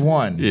that is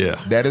one.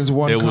 Yeah, that is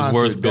one it concert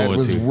was worth going that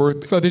was to.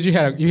 worth. So did you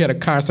had a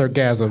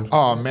concert-gasm?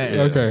 Oh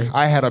man. Okay.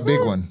 I had a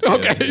big one.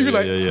 Okay.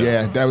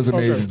 Yeah, that was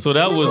amazing. So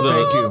that was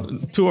thank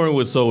you. Touring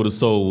with Soul to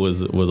Soul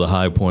was a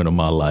high point of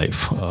my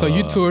life. So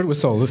you toured with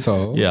Soul to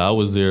Soul? Yeah, I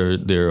was their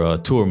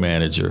tour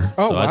manager.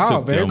 Oh, so wow, I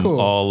took very them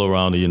cool. all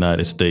around the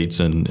United States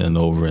and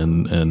over in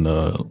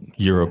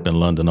Europe and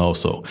London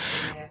also.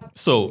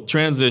 So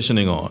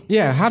transitioning on.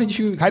 Yeah, how do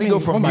you go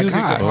from music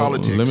to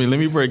politics? Let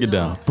me break it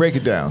down. Break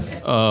it down.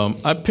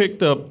 I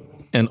picked up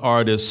an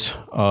artist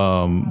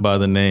by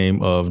the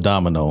name of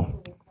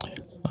Domino.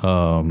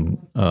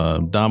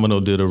 Domino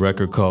did a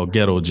record called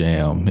Ghetto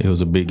Jam. It was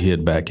a big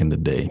hit back in the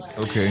day.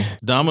 Okay.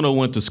 Domino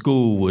went to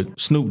school with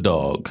Snoop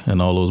Dogg and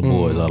all those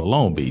boys out of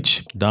Long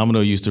Beach.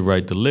 Domino used to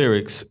write the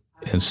lyrics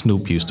and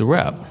Snoop used to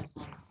rap.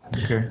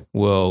 Okay.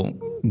 Well,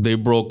 they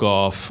broke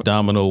off.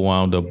 Domino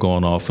wound up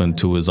going off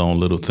into his own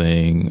little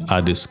thing.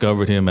 I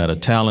discovered him at a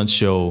talent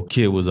show.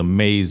 Kid was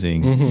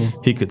amazing.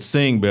 He could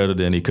sing better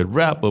than he could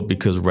rap, but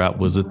because rap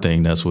was a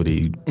thing, that's what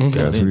he got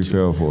That's into. what he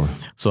fell for.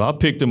 So I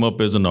picked him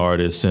up as an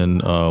artist,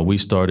 and we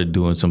started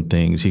doing some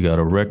things. He got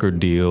a record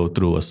deal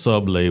through a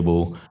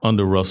sub-label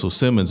under Russell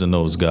Simmons and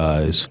those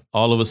guys.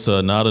 All of a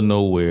sudden, out of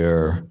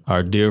nowhere,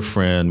 our dear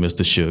friend,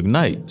 Mr. Suge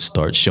Knight,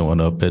 starts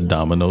showing up at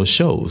Domino's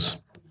shows.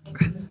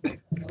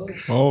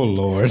 Oh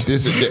Lord!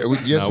 This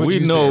is Now, we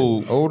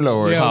know oh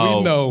Lord, Yeah,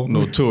 we know. how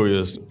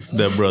notorious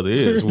that brother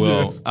is.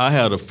 Well, I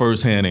had a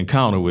first-hand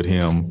encounter with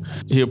him.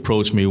 He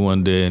approached me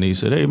one day and he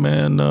said, "Hey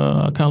man,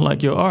 I kind of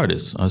like your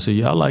artist." I said,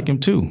 "Yeah, I like him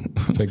too."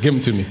 Give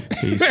him to me.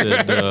 He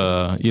said,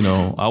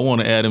 "I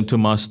want to add him to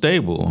my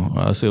stable."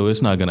 I said, "Well,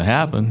 it's not going to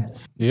happen.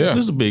 Yeah.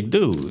 This is a big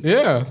dude.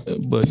 Yeah,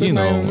 But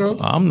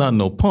I'm not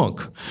no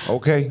punk."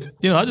 Okay.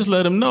 I just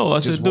let him know. I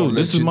Just said, wanna "Dude,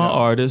 let this is you my know."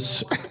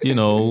 artist.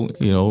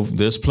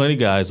 There's plenty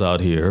guys out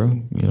here.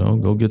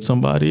 Go get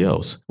somebody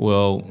else."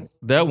 Well,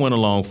 that went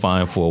along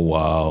fine for a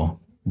while,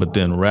 but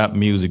then rap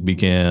music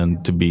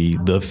began to be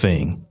the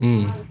thing.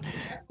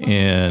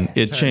 And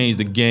it changed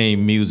the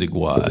game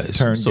music-wise.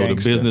 Turned So the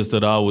gangster. business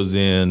that I was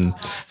in,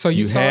 So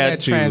you saw had that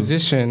to,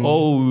 transition.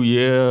 Oh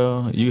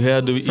yeah, you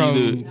had to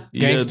from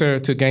gangster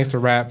to gangster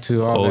rap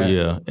to all that. Oh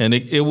yeah, and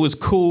it was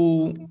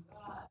cool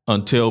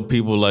until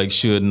people like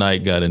Suge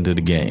Knight got into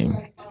the game.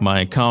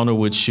 My encounter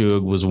with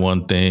Suge was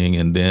one thing,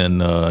 and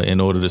then in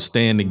order to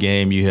stay in the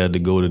game, you had to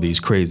go to these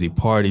crazy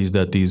parties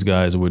that these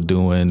guys were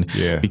doing.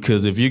 Yeah.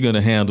 Because if you're going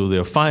to handle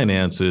their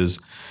finances,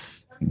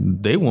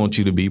 they want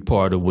you to be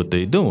part of what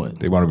they're doing.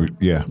 They want to be,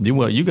 yeah.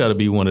 You got to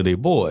be one of their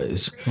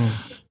boys.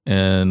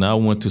 And I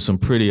went to some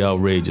pretty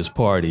outrageous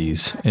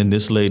parties, and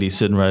this lady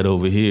sitting right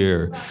over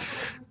here,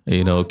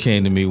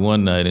 came to me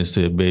one night and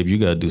said, "Babe, you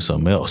got to do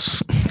something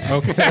else."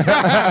 Okay.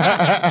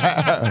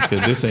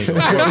 Because this ain't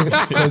gonna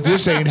work. Because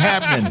this ain't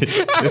happening.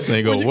 This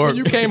ain't gonna work.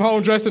 You came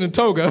home dressed in a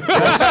toga.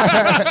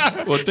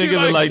 Well, think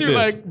of it like she this.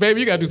 like,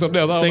 baby, you got to do something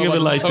else. I don't Think know of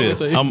it about like toga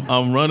this. thing.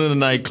 I'm running a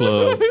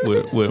nightclub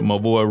with my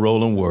boy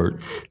Roland Wirt.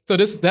 So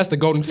that's the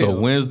golden So tail.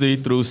 Wednesday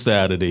through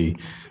Saturday,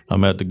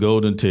 I'm at the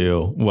Golden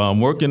Tail. While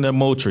I'm working at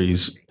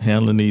Motrie's,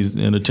 handling these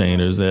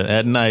entertainers.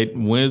 At night,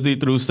 Wednesday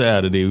through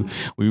Saturday,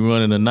 we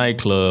running a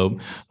nightclub,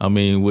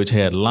 which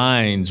had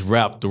lines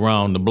wrapped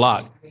around the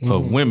block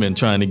of women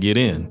trying to get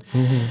in.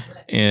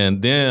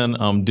 And then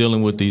I'm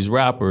dealing with these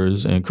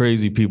rappers and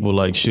crazy people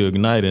like Suge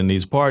Knight and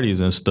these parties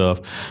and stuff.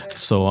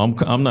 So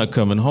I'm not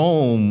coming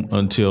home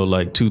until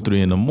like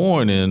 2-3 in the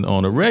morning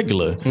on a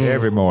regular.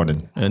 Every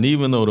morning. And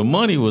even though the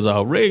money was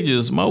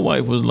outrageous, my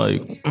wife was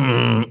like,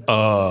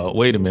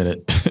 wait a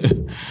minute.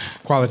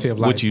 Quality of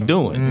life. What you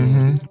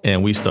doing?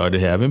 And we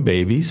started having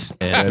babies.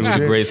 And through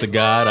the grace of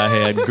God, I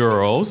had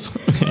girls.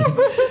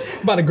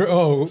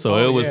 So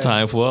it was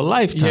time for a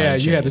lifetime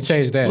change. You had to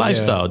change that.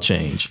 Lifestyle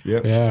change.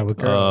 Yep. Yeah, with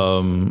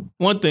girls.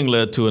 One thing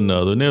led to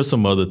another, and there's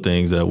some other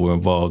things that were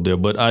involved there.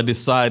 But I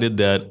decided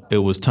that it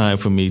was time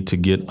for me to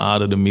get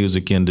out of the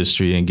music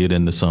industry and get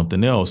into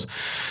something else.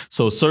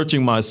 So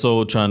searching my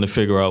soul, trying to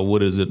figure out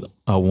what is it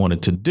I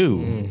wanted to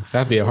do.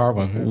 That'd be a hard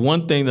one.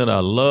 One thing that I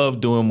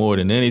love doing more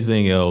than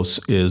anything else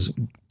is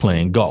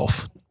playing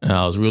golf. And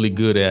I was really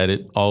good at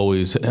it,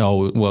 always,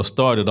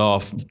 started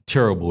off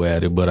terrible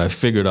at it, but I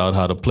figured out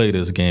how to play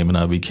this game and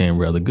I became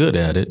rather good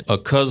at it. A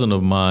cousin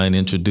of mine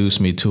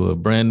introduced me to a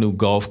brand new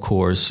golf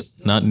course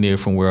not near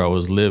from where I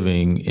was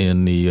living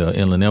in the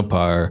Inland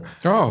Empire.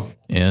 Oh.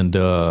 And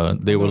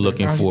they were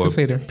looking for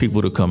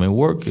people to come and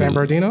work. San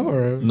Bernardino?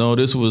 Or? No,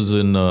 this was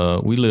in,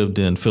 we lived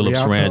in Phillips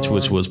Rialto Ranch,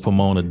 which was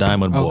Pomona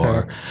Diamond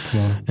Bar.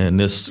 Yeah. And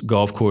this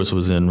golf course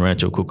was in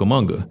Rancho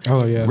Cucamonga.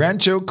 Oh, yeah.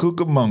 Rancho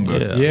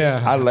Cucamonga.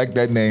 Yeah. I like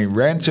that name.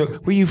 Rancho,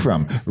 where you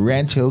from?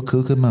 Rancho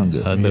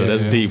Cucamonga. I know,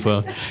 that's deep,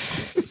 huh?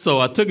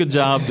 So I took a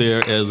job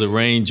there as a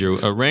ranger.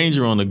 A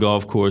ranger on the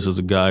golf course is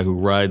a guy who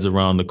rides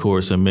around the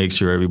course and makes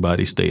sure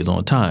everybody stays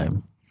on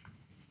time.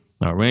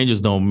 Now,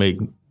 rangers don't make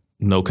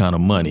no kind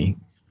of money.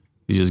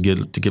 You just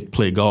get to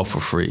play golf for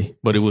free.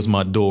 But it was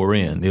my door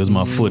in. It was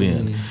my foot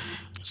in.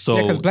 So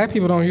because black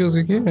people don't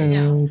usually get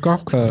in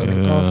golf club.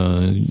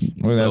 Well,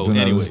 that's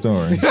another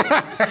story.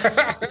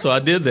 So I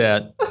did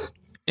that,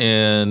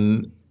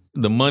 and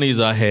the monies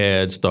I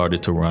had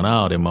started to run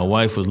out, and my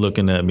wife was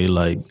looking at me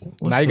like,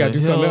 "What now you gotta do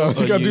something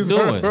else. You gotta do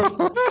doing?"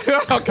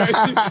 Okay,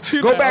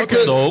 go back to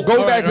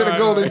the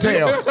golden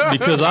tail.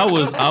 Because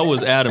I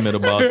was adamant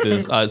about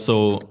this. I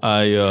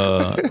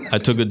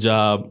took a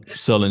job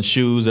selling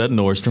shoes at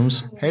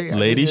Nordstrom's,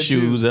 ladies'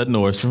 shoes at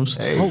Nordstrom's.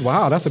 Hey. Oh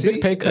wow, that's a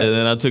big pay cut. And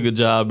then I took a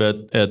job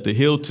at the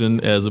Hilton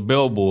as a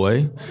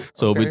bellboy.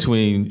 So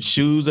between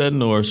shoes at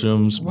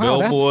Nordstrom's,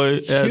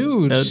 bellboy at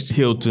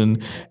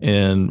Hilton,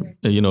 and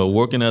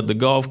working at the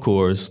golf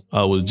course,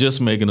 I was just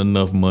making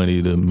enough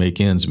money to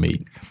make ends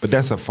meet. But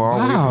that's a far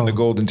way from the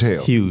golden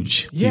tail.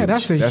 Huge. Yeah,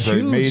 that's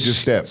a major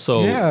step.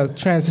 So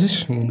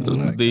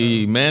transition.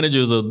 The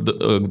managers of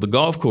the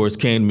golf course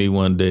came to me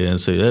one day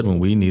and said, "Edwin,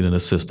 we need an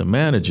assistant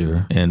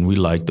manager, and we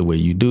like the way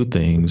you do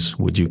things.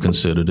 Would you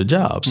consider the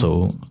job?"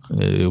 So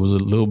it was a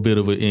little bit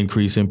of an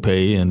increase in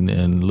pay and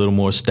a little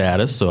more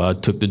status. So I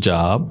took the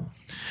job.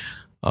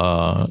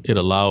 It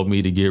allowed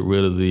me to get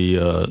rid of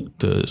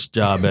the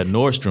job at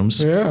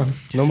Nordstrom's. Yeah,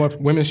 no more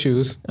women's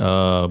shoes.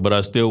 But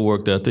I still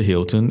worked at the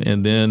Hilton,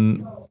 and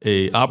then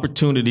a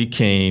opportunity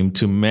came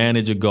to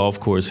manage a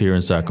golf course here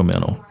in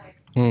Sacramento.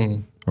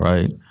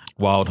 Right,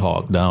 Wild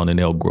Hawk down in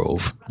Elk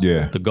Grove.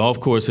 Yeah, the golf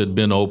course had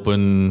been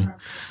open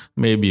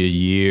maybe a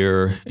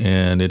year,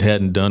 and it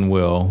hadn't done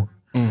well.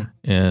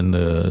 And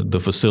the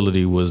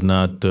facility was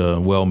not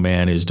well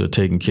managed or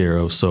taken care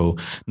of, so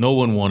no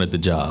one wanted the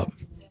job.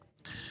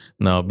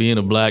 Now, being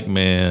a black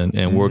man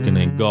and working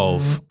in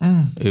golf,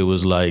 it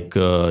was like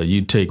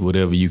you take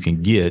whatever you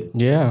can get.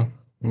 Yeah.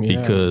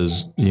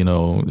 Because,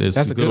 it's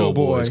that's the good old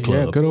boys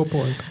club. Yeah, good old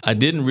boy. I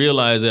didn't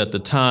realize at the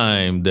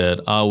time that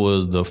I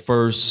was the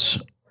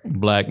first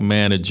black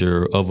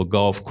manager of a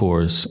golf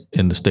course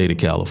in the state of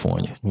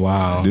California.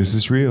 Wow. This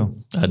is real.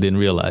 I didn't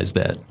realize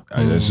that.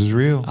 This is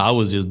real. I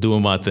was just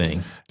doing my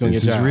thing.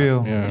 This is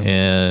real. Yeah.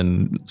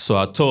 And so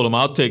I told him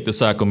I'll take the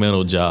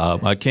Sacramento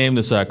job. I came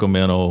to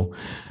Sacramento.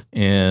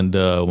 And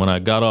when I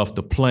got off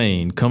the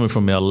plane, coming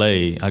from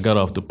L.A., I got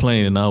off the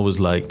plane and I was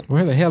like,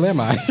 where the hell am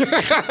I?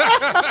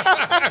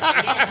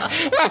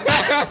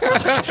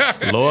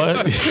 Lord.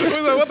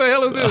 What the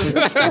hell is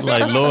this?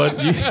 Like, Lord,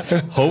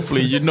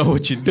 hopefully you know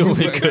what you're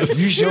doing. Cause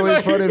you sure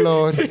is funny,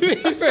 Lord.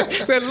 He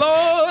said,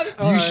 Lord.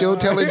 You sure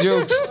telling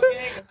jokes.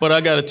 But I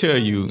got to tell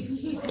you,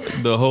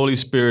 the Holy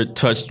Spirit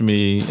touched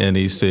me and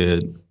he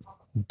said,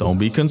 don't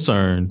be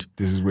concerned.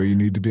 This is where you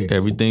need to be.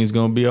 Everything's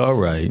going to be all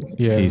right.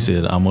 Yeah. He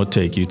said, I'm going to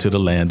take you to the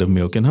land of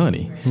milk and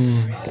honey.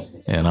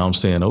 And I'm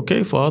saying,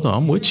 okay, Father,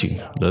 I'm with you.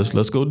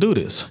 Let's go do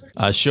this.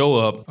 I show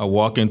up, I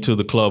walk into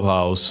the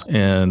clubhouse,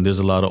 and there's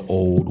a lot of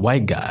old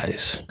white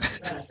guys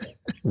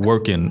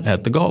working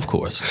at the golf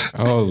course.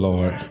 Oh,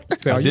 Lord.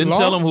 So I didn't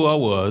tell them who I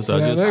was. They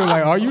were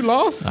like, are you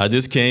lost? I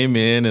just came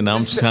in and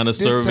I'm kind of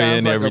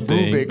surveying everything. This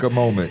sounds like a Brubaker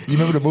moment. You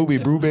remember the movie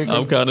Brubaker?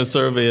 I'm kind of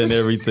surveying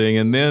everything.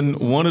 And then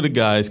one of the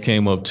guys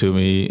came up to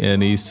me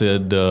and he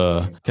said,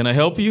 can I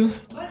help you?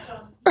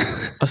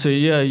 I said,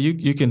 yeah,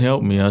 you can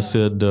help me. I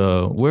said,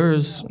 where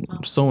is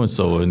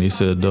so-and-so? And he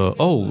said,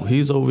 oh,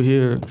 he's over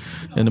here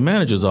in the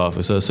manager's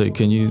office. I said,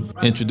 can you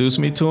introduce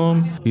me to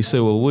him? He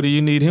said, well, what do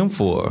you need him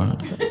for?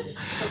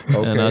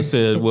 Okay. And I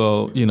said,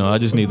 well, I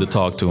just need to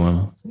talk to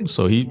him.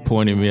 So he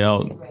pointed me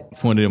out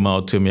pointed him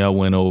out to me. I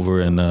went over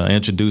and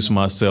introduced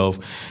myself.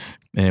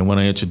 And when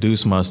I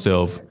introduced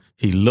myself,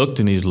 he looked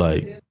and he's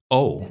like,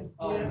 "Oh,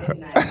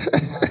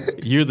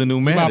 you're the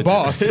new manager." My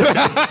boss.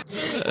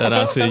 And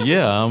I said,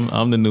 "Yeah,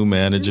 I'm the new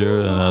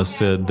manager." And I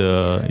said,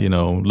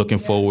 looking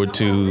forward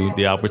to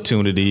the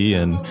opportunity.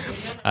 And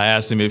I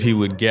asked him if he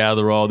would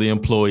gather all the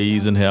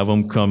employees and have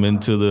them come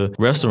into the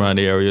restaurant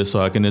area so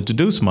I can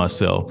introduce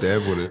myself.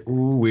 That would have,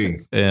 ooh-wee.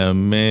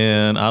 And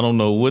man, I don't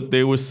know what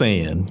they were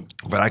saying.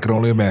 But I could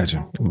only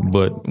imagine.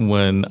 But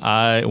when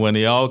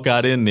they all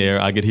got in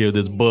there, I could hear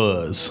this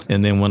buzz.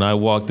 And then when I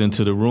walked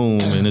into the room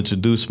and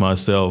introduced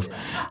myself,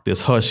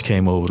 this hush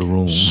came over the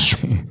room.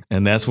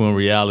 And that's when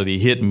reality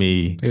hit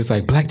me. It was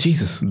like Black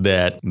Jesus.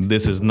 That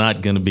this is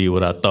not going to be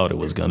what I thought it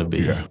was going to be.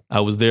 Yeah. I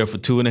was there for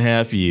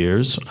 2.5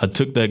 years. I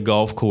took that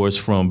golf course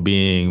from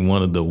being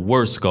one of the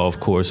worst golf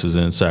courses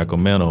in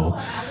Sacramento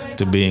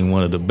to being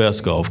one of the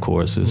best golf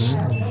courses.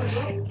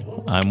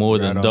 I more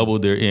than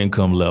doubled their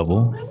income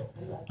level.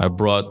 I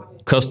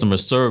brought customer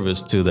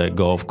service to that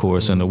golf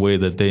course in a way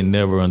that they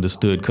never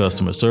understood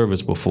customer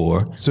service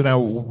before. So now,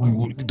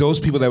 those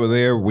people that were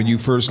there when you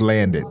first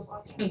landed,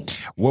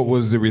 what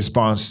was the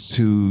response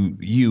to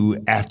you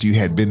after you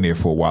had been there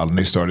for a while and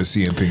they started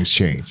seeing things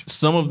change?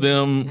 Some of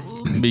them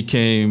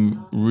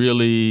became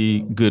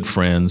really good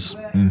friends.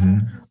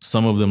 Mm-hmm.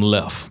 Some of them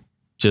left.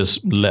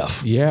 Just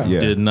left. Yeah.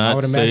 Did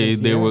not say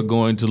they were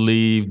going to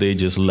leave. They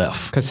just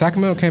left. Because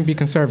Sacramento can be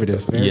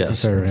conservative.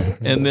 Yes. Conservative.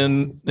 And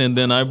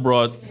then I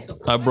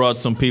brought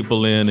some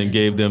people in and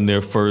gave them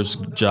their first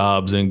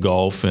jobs in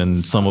golf,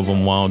 and some of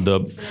them wound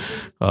up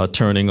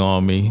turning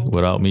on me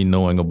without me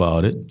knowing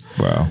about it.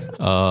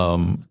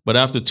 Wow. But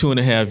after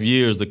 2.5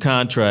 years, the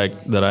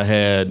contract that I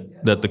had,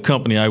 that the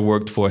company I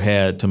worked for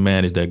had to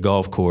manage that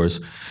golf course,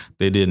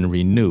 they didn't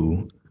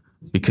renew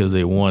because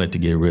they wanted to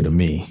get rid of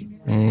me.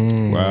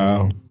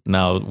 Wow.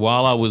 Now,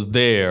 while I was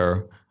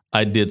there,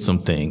 I did some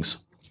things.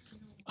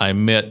 I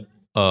met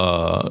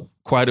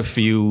quite a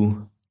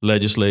few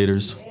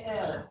legislators.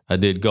 I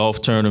did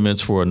golf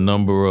tournaments for a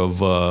number of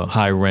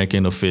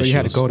high-ranking officials. So you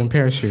had a golden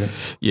parachute.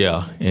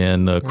 Yeah,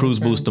 and Cruz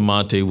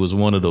Bustamante was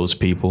one of those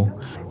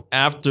people.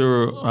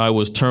 After I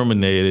was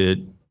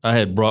terminated, I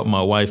had brought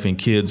my wife and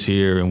kids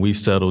here, and we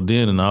settled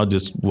in, and I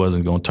just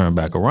wasn't going to turn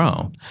back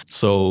around.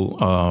 So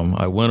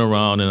I went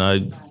around and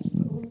I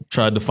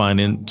tried to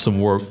find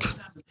some work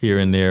here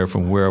and there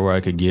from wherever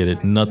I could get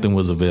it. Nothing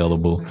was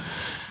available.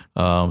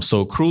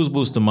 So Cruz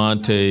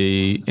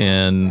Bustamante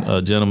and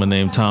a gentleman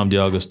named Tom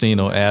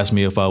DiAgostino asked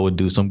me if I would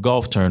do some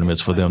golf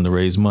tournaments for them to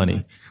raise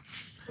money.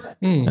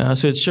 And I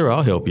said, sure,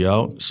 I'll help you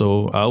out.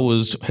 So I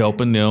was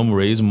helping them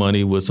raise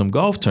money with some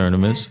golf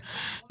tournaments.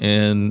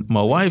 And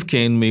my wife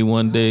came to me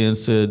one day and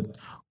said,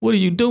 what are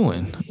you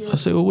doing? I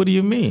said, well, what do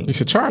you mean? You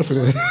should charge for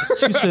this.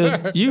 She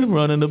said, you're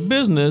running a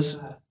business,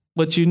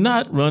 but you're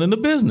not running a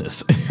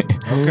business.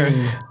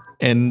 Okay.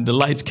 And the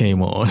lights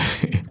came on.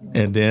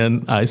 And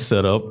then I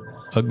set up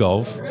a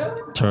golf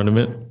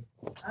tournament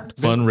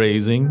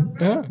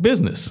fundraising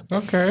business.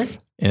 Okay.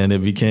 And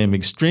it became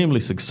extremely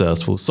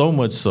successful, so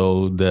much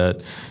so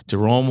that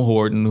Jerome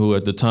Horton, who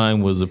at the time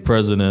was the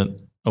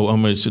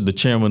the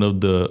chairman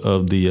of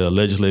the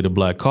Legislative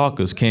Black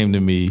Caucus, came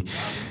to me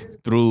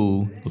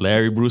through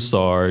Larry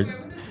Broussard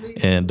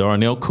and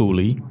Darnell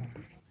Cooley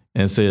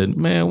and said,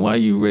 man, why are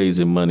you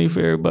raising money for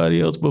everybody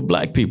else but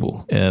black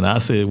people? And I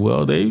said,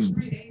 well, they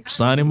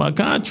signing my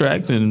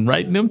contracts and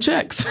writing them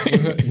checks.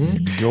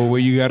 Go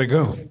where you got to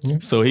go.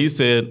 So he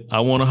said,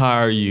 I want to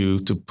hire you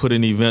to put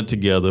an event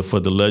together for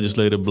the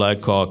Legislative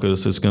Black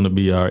Caucus. It's going to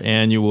be our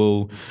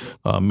annual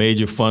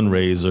major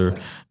fundraiser,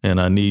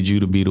 and I need you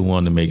to be the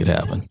one to make it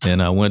happen.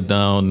 And I went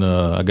down,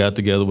 I got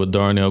together with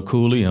Darnell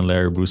Cooley and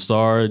Larry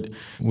Broussard.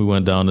 We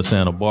went down to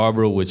Santa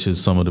Barbara, which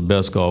is some of the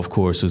best golf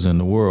courses in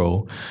the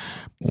world.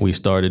 We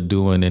started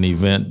doing an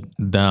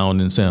event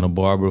down in Santa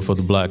Barbara for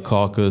the Black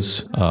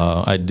Caucus.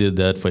 I did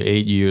that for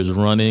 8 years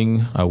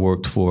running. I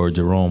worked for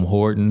Jerome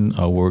Horton.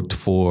 I worked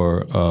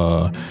for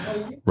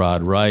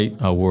Rod Wright.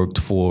 I worked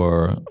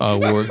for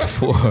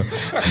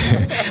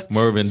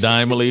Mervyn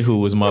Dimely, who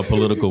was my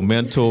political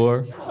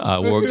mentor. I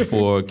worked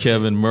for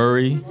Kevin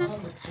Murray.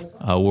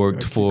 I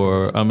worked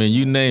for,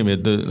 you name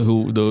it. It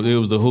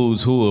was the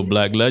who's who of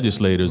black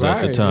legislators at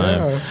the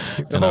time. Yeah.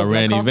 And I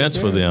ran events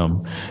for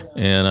them.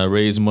 And I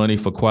raised money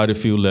for quite a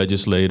few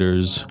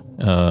legislators.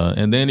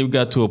 And then it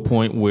got to a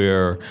point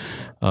where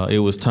it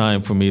was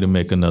time for me to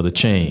make another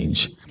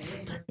change.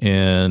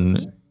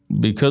 And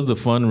because the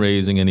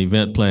fundraising and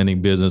event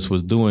planning business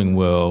was doing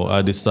well,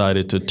 I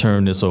decided to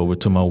turn this over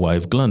to my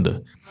wife,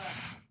 Glenda.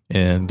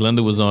 And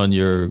Glenda was on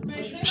your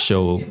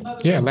show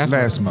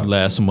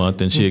last month,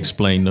 and she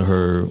explained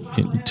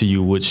to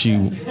you what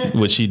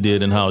she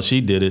did and how she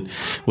did it.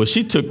 Well,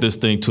 she took this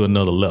thing to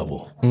another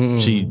level. Mm-hmm.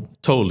 She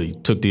totally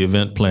took the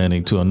event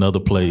planning to another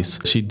place.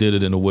 She did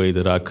it in a way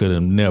that I could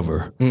have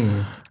never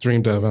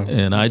dreamed of.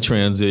 And I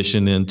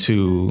transitioned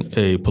into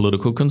a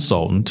political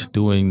consultant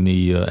doing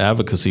the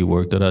advocacy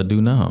work that I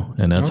do now,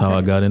 and that's how I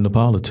got into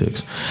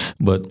politics.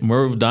 But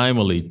Merv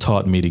Dimely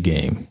taught me the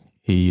game.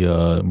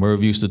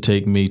 Merv used to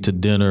take me to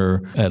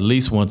dinner at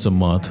least once a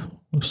month,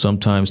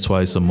 sometimes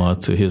twice a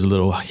month, to his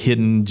little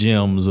hidden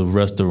gems of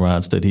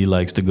restaurants that he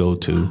likes to go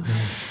to.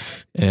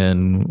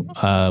 And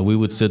we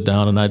would sit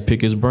down and I'd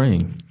pick his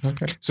brain.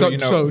 Okay.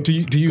 So do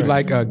you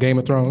like Game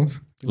of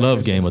Thrones?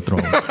 Love Game of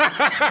Thrones.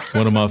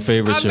 One of my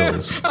favorite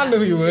shows. I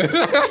knew you would.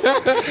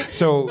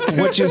 So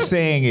what you're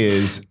saying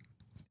is,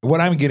 what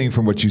I'm getting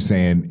from what you're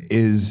saying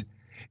is,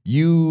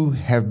 you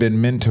have been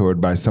mentored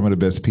by some of the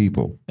best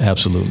people.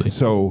 Absolutely.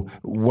 So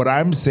what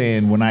I'm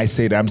saying when I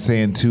say that, I'm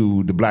saying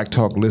to the Black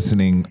Talk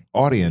listening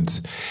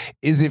audience,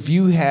 is if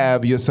you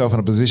have yourself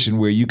in a position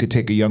where you could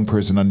take a young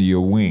person under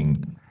your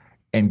wing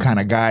and kind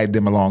of guide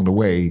them along the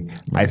way,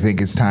 I think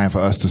it's time for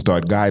us to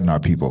start guiding our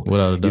people.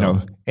 Without a doubt. You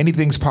know,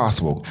 anything's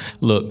possible.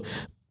 Look,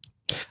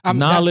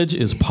 knowledge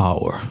is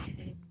power,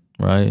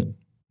 right?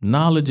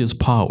 Knowledge is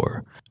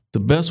power. The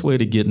best way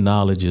to get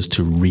knowledge is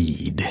to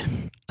read.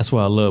 That's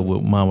why I love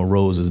what Mama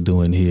Rose is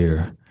doing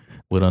here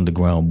with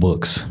Underground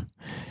Books.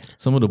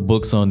 Some of the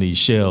books on these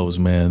shelves,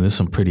 man, there's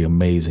some pretty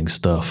amazing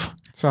stuff.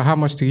 So how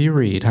much do you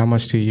read? How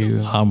much do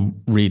you?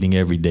 I'm reading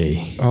every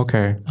day.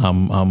 Okay.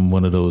 I'm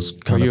one of those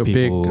kind of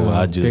people.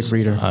 Big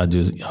reader? I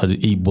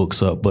eat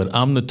books up, but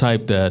I'm the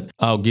type that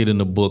I'll get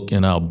in a book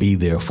and I'll be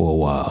there for a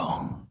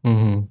while.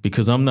 Mm-hmm.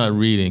 Because I'm not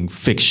reading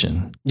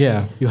fiction.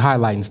 Yeah, you're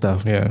highlighting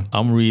stuff. Yeah,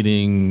 I'm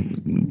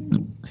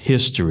reading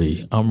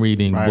history. I'm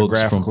reading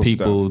books from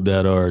people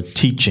that are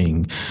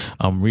teaching.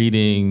 I'm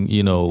reading,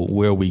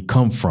 where we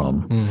come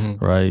from,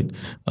 right?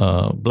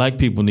 Black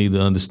people need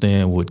to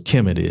understand what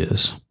Kemet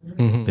is.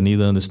 Mm-hmm. They need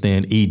to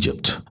understand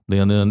Egypt.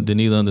 They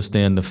need to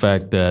understand the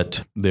fact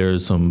that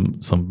there's some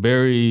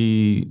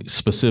very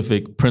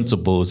specific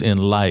principles in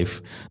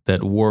life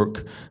that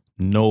work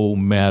no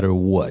matter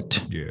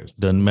what. Yes.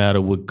 Doesn't matter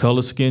what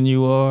color skin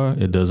you are.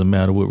 It doesn't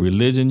matter what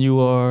religion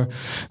you are.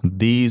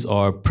 These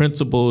are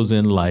principles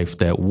in life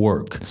that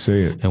work.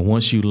 Say it. And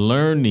once you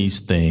learn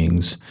these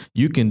things,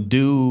 you can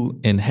do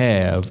and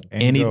have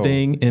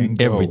anything and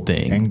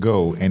everything. And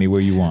go anywhere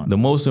you want. The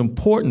most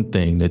important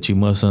thing that you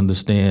must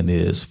understand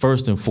is,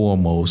 first and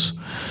foremost,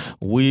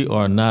 we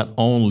are not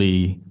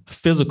only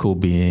physical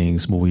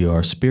beings, but we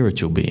are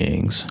spiritual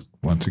beings.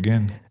 Once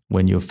again.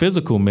 When your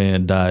physical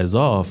man dies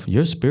off,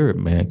 your spirit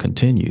man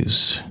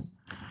continues.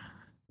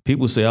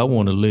 People say, I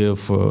want to live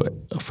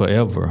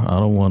forever. I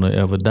don't want to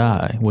ever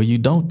die. Well, you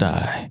don't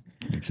die.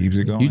 It keeps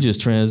it going. You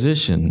just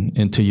transition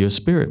into your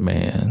spirit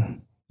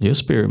man. Your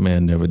spirit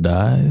man never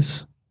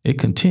dies. It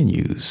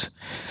continues.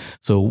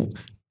 So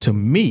to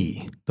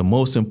me, the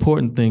most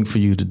important thing for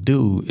you to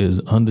do is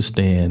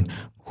understand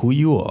who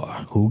you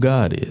are, who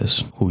God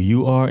is, who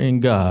you are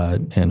in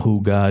God, and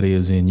who God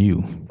is in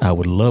you. I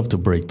would love to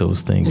break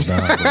those things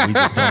down, but we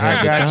just don't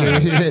have the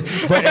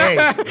time. But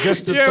hey,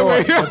 just the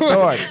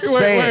thought.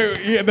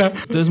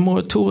 There's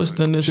more to us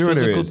than this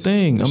physical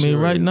thing. I mean,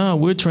 right now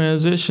we're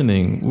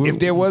transitioning. If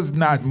there was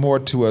not more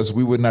to us,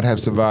 we would not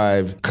have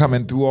survived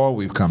coming through all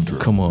we've come through.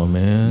 Come on,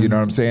 man. You know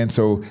what I'm saying?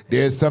 So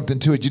there's something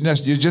to it.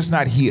 You're just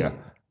not here.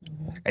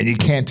 And you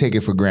can't take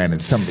it for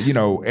granted.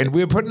 And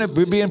we're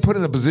being put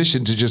in a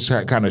position to just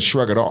kind of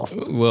shrug it off.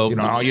 Well,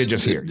 you're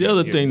just here. The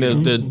other thing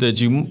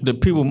that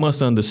people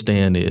must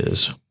understand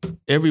is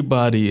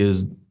everybody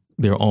is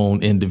their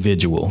own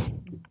individual,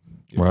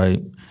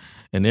 right?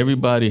 And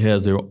everybody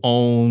has their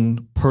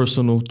own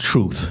personal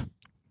truth.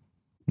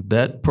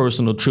 That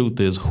personal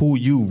truth is who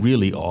you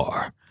really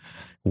are,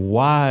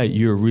 why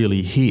you're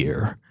really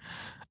here.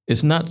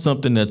 It's not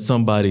something that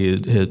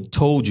somebody had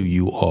told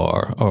you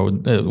are, or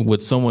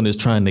what someone is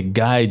trying to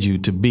guide you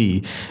to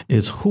be.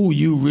 It's who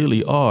you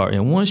really are.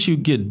 And once you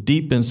get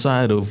deep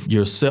inside of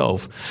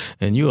yourself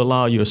and you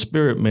allow your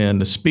spirit man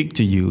to speak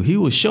to you, he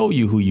will show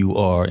you who you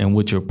are and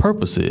what your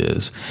purpose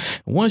is.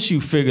 Once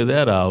you figure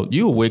that out,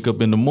 you'll wake up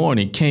in the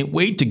morning, can't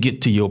wait to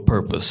get to your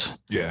purpose.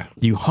 Yeah.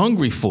 You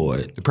hungry for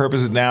it. The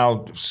purpose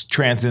now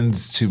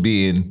transcends to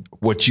being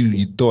what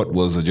you thought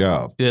was a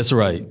job. That's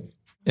right.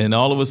 And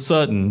all of a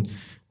sudden,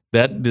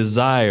 that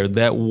desire,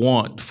 that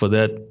want for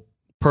that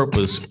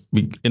purpose,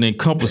 it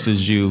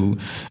encompasses you,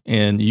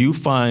 and you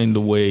find a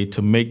way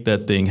to make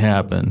that thing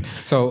happen.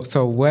 So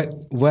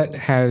what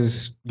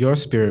has your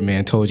spirit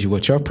man told you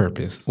what your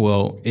purpose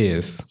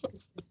is?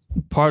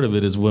 Part of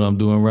it is what I'm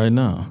doing right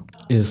now.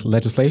 Is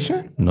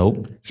legislation?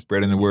 Nope.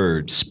 Spreading the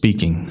word.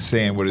 Speaking.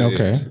 Saying what it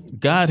is.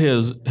 God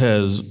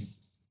has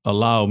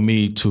allowed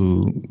me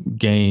to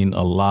gain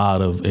a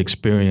lot of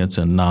experience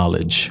and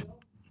knowledge,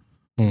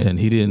 and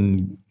he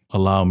didn't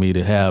allow me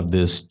to have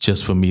this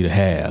just for me to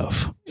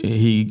have.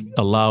 He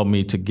allowed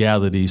me to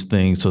gather these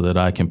things so that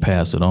I can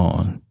pass it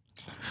on.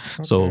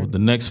 Okay. So the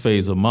next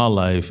phase of my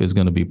life is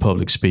going to be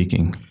public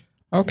speaking.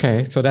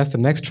 Okay, so that's the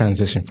next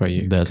transition for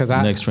you. That's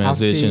the next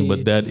transition,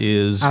 but that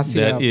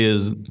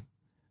is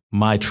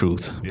my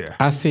truth. Yeah,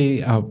 I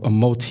see a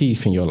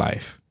motif in your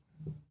life,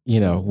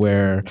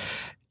 where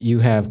you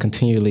have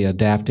continually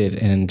adapted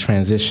and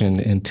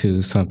transitioned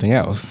into something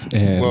else,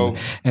 and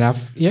I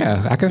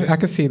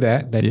can see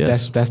that.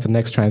 That's the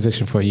next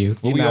transition for you.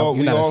 Well,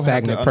 we all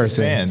have to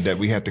understand that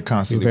we have to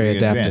constantly be very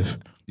reinvent. adaptive.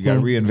 You got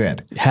to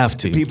reinvent. Have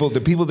to.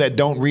 The people that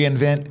don't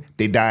reinvent,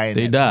 they die.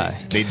 They die.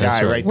 They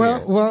die right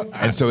there. Well,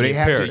 and so they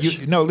have perish.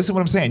 to. Listen to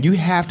what I'm saying. You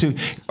have to.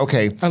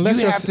 Okay.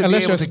 Unless you have to be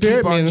able to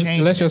keep on changing.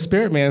 Unless your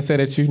spirit man said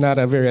that you're not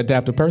a very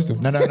adaptive person.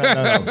 No.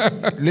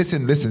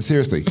 Listen.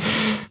 Seriously.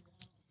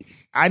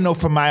 I know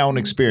from my own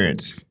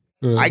experience.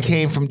 I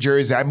came from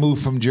Jersey. I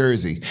moved from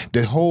Jersey.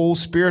 The whole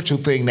spiritual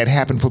thing that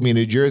happened for me in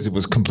New Jersey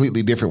was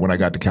completely different when I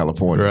got to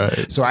California.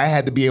 Right. So I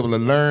had to be able to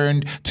learn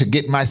to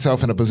get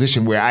myself in a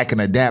position where I can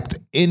adapt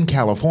in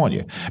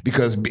California,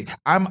 because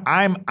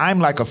I'm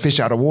like a fish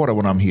out of water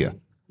when I'm here.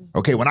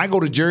 Okay, when I go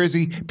to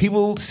Jersey,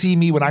 people see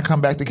me when I come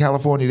back to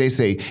California, they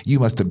say, you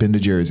must have been to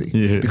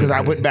Jersey. Because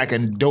I went back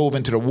and dove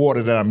into the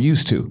water that I'm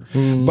used to.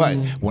 But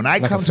when I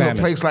come to a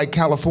place like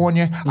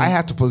California, I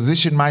have to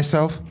position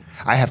myself.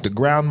 I have to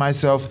ground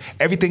myself.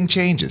 Everything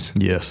changes.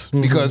 Yes.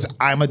 Because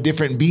I'm a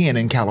different being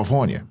in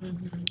California.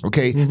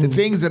 Okay? The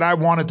things that I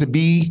wanted to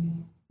be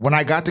when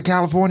I got to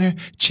California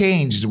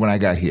changed when I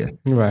got here.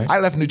 Right. I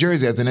left New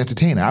Jersey as an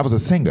entertainer. I was a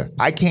singer.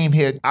 I came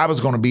here, I was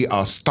going to be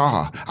a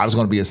star. I was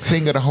going to be a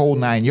singer the whole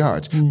 9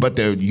 yards. But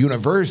the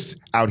universe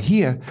out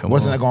here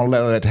wasn't going to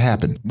let that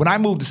happen. When I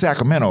moved to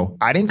Sacramento,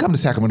 I didn't come to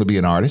Sacramento to be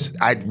an artist.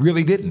 I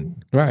really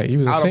didn't. Right. You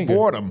was a singer. Out of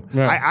boredom.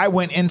 Right. I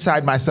went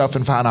inside myself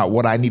and found out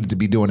what I needed to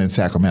be doing in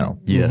Sacramento.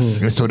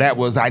 Yes. And so that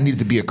was, I needed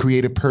to be a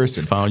creative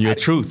person. Found your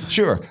truth.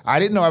 Sure. I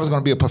didn't know I was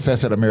going to be a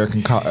professor at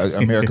American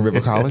River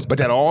College, but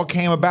that all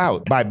came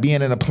about by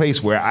being in a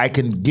place where I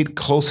can get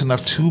close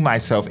enough to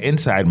myself,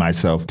 inside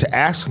myself, to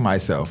ask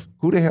myself,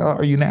 who the hell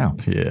are you now?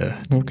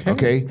 Yeah.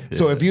 Okay. Yeah.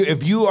 So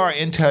if you are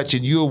in touch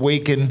and you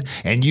awaken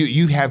and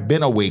you have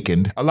been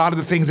awakened, a lot of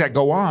the things that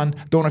go on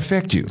don't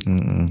affect you.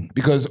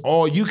 Because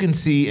all you can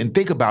see and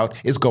think about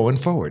is going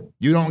forward.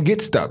 You don't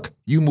get stuck.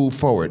 You move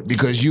forward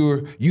because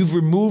you've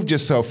removed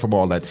yourself from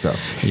all that stuff.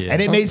 Yeah.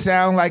 And it may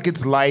sound like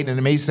it's light and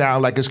it may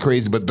sound like it's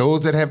crazy, but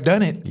those that have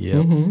done it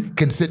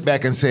can sit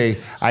back and say,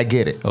 I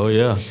get it. Oh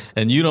yeah.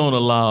 And you don't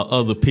allow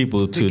other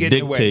people to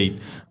dictate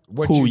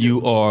who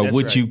you are,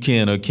 what you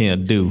can or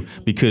can't do,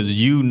 because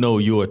you know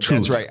your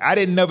truth. That's right. I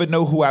didn't never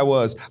know who I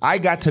was. I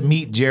got to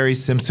meet Jerry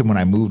Simpson when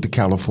I moved to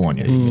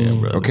California.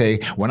 Amen, brother. Okay.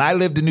 When I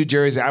lived in New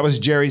Jersey, I was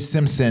Jerry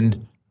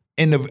Simpson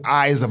in the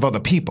eyes of other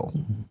people.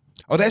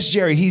 Oh, that's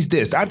Jerry. He's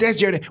this. That's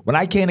Jerry. When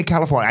I came to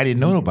California, I didn't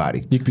know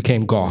nobody. You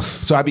became Goss.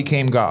 So I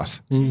became Goss.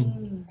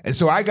 And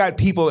so I got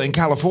people in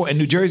California and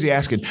New Jersey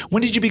asking,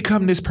 when did you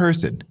become this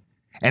person?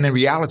 And in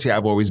reality,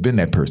 I've always been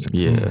that person.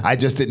 Yeah. I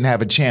just didn't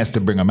have a chance to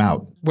bring them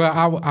out.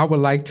 Well, I would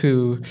like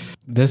to.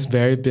 This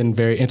been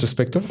very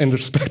introspective. And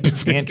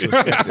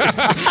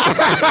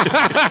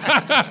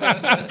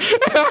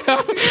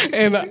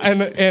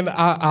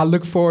I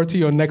look forward to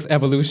your next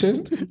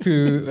evolution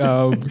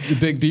to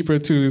dig deeper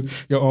to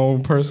your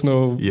own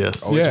personal.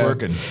 Yes. Oh, it's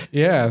working.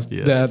 Yeah.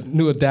 Yes. The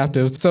new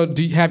adaptive. So,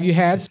 have you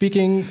had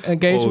speaking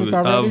engagements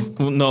already?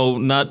 No,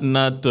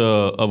 not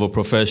of a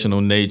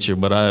professional nature,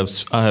 but I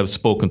have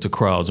spoken to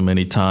crowds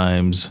many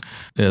times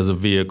as a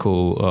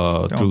vehicle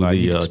through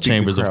the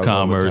chambers of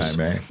commerce,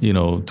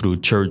 through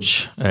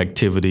church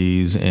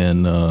activities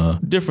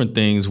and different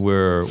things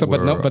where. So,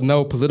 but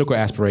no political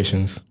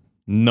aspirations.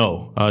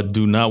 No, I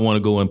do not want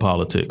to go in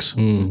politics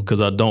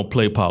because I don't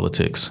play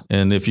politics.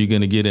 And if you're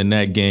going to get in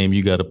that game,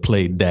 you got to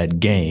play that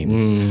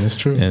game. That's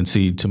true. And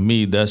see, to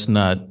me, that's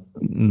not.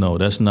 No,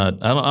 that's not.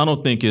 I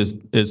don't think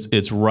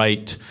it's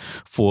right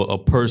for a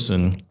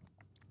person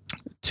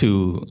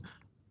to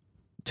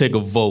take a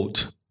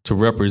vote to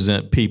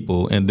represent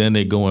people and then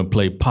they go and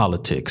play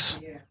politics.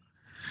 Yeah.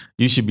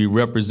 You should be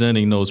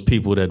representing those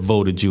people that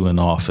voted you in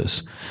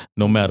office,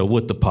 no matter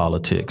what the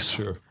politics.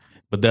 Sure.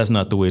 But that's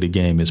not the way the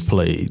game is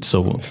played.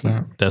 So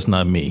that's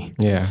not me.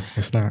 Yeah,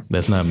 it's not.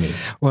 That's not me.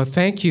 Well,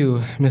 thank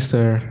you,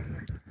 Mr.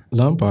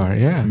 Lombard,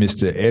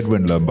 Mr.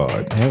 Edwin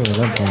Lombard.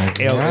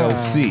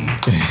 LLC.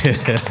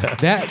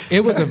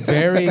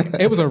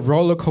 It was a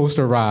roller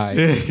coaster ride.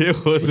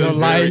 It was Your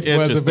life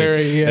was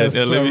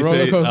a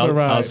roller coaster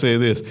ride. I'll say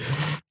this.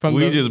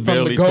 We just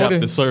barely tapped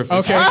the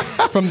surface. Okay,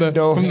 from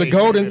the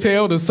golden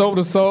tail to soul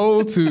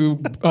to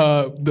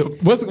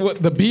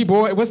the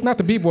B-boy. What's not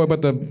the B-boy,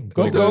 but the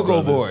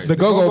Go-Go Boys. The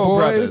Go-Go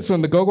Boys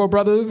from the Go-Go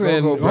Brothers.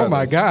 Oh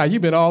my God,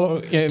 you've been all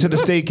in. To the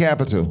state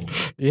capitol.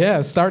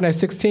 Yeah, starting at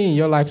 16,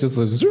 your life just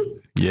was.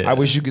 Yeah. I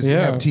wish you could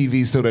have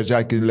TV so that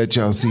I could let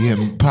y'all see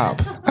him pop.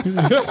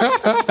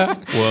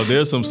 Well,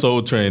 there's some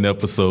Soul Train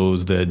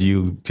episodes that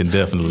you can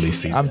definitely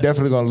see. I'm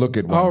definitely going to look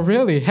at one. Oh,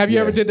 really? Have you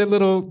ever did the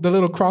little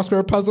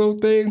crossword puzzle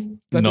thing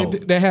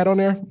that they had on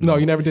there? No,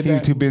 you never did that? You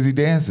were too busy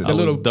dancing. The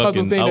little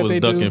puzzle thing I was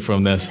ducking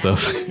from that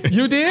stuff.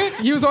 You did?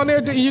 You was on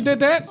there? You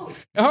did that?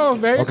 Oh,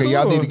 very cool. Okay,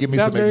 y'all need to give me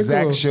some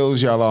exact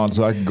shows y'all on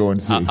so I can go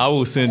and see. I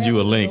will send you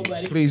a link.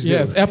 Please do.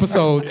 Yes,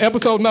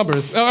 episode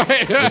numbers. All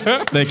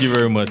right. Thank you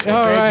very much.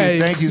 All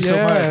right. Thank you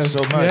so much.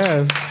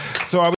 Yes. So are